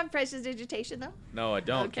 do you have precious though? No, I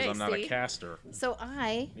don't because Okay, I'm not see? a caster. So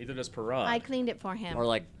I Neither does Parad. I cleaned it for him. Or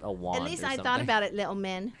like a wand. At least or I something. thought about it, little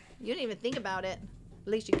man. You didn't even think about it.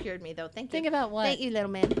 At least you cured me, though. Thank you. Think about what? Thank you, little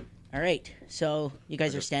man. All right. So you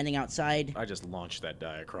guys are standing outside. I just launched that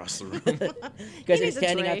die across the room. You guys He are needs a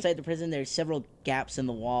standing tray. outside the prison. There's several gaps in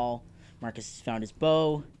the wall. Marcus has found his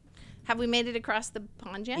bow. Have we made it across the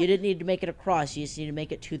pond yet? You didn't need to make it across. You just need to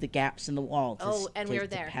make it to the gaps in the wall. Oh, and we're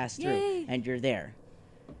there. To pass through, Yay. and you're there.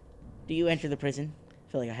 Do you enter the prison?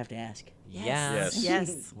 I feel like I have to ask. Yeah. Yes.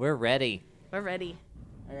 Yes. We're ready. We're ready.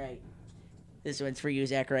 All right. This one's for you,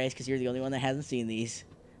 Zacharias, because you're the only one that hasn't seen these.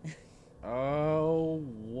 Oh,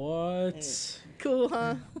 what? Cool,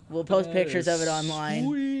 huh? We'll post pictures of it online.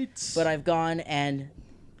 Sweet. But I've gone and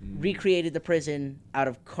recreated the prison out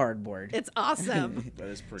of cardboard. It's awesome. That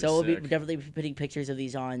is pretty So we'll be sick. definitely be putting pictures of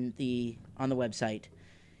these on the website.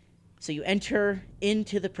 So you enter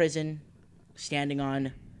into the prison, standing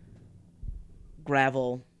on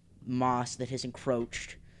gravel, moss that has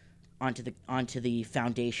encroached onto the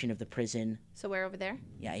foundation of the prison. So we're over there?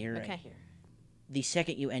 Yeah, you're right Okay. here. The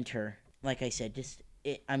second you enter, like I said,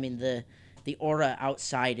 the aura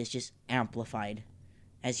outside is just amplified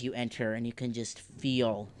as you enter, and you can just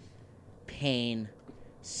feel pain,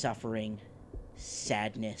 suffering,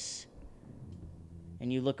 sadness.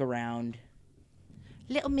 And you look around.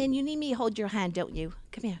 Little man, you need me to hold your hand, don't you?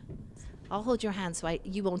 Come here. I'll hold your hand so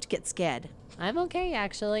you won't get scared. I'm okay,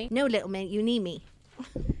 actually. No, little man, you need me.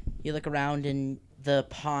 You look around, and the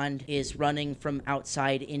pond is running from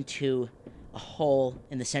outside into a hole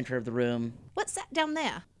in the center of the room. What's that down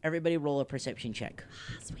there? Everybody roll a perception check.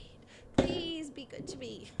 Sweet. Please be good to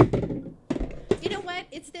me. You know what?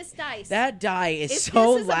 It's this dice. That die is This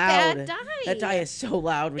so is a loud. bad die. That die is so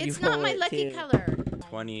loud when It's you roll not my it, lucky too. color.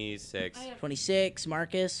 26. 26,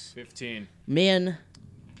 Marcus. 15. Min.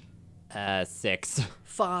 6.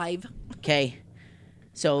 5. Okay.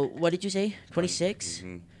 So, what did you say? 26?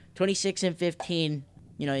 26 and 15,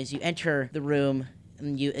 as you enter the room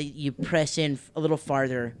and you press in a little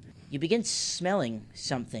farther, you begin smelling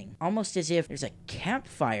something, almost as if there's a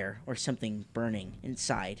campfire or something burning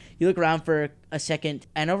inside. You look around for a second,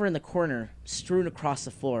 and over in the corner, strewn across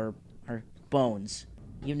the floor, are bones.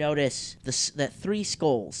 You notice that 3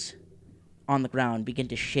 skulls on the ground begin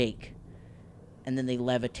to shake, and then they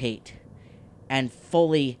levitate and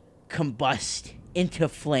fully combust into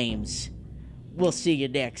flames. We'll see you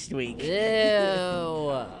next week. Ew.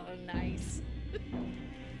 Oh, nice.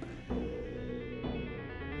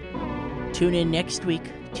 Tune in next week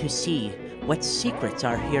to see what secrets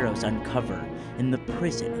our heroes uncover in the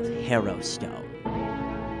prison of Harrowstone.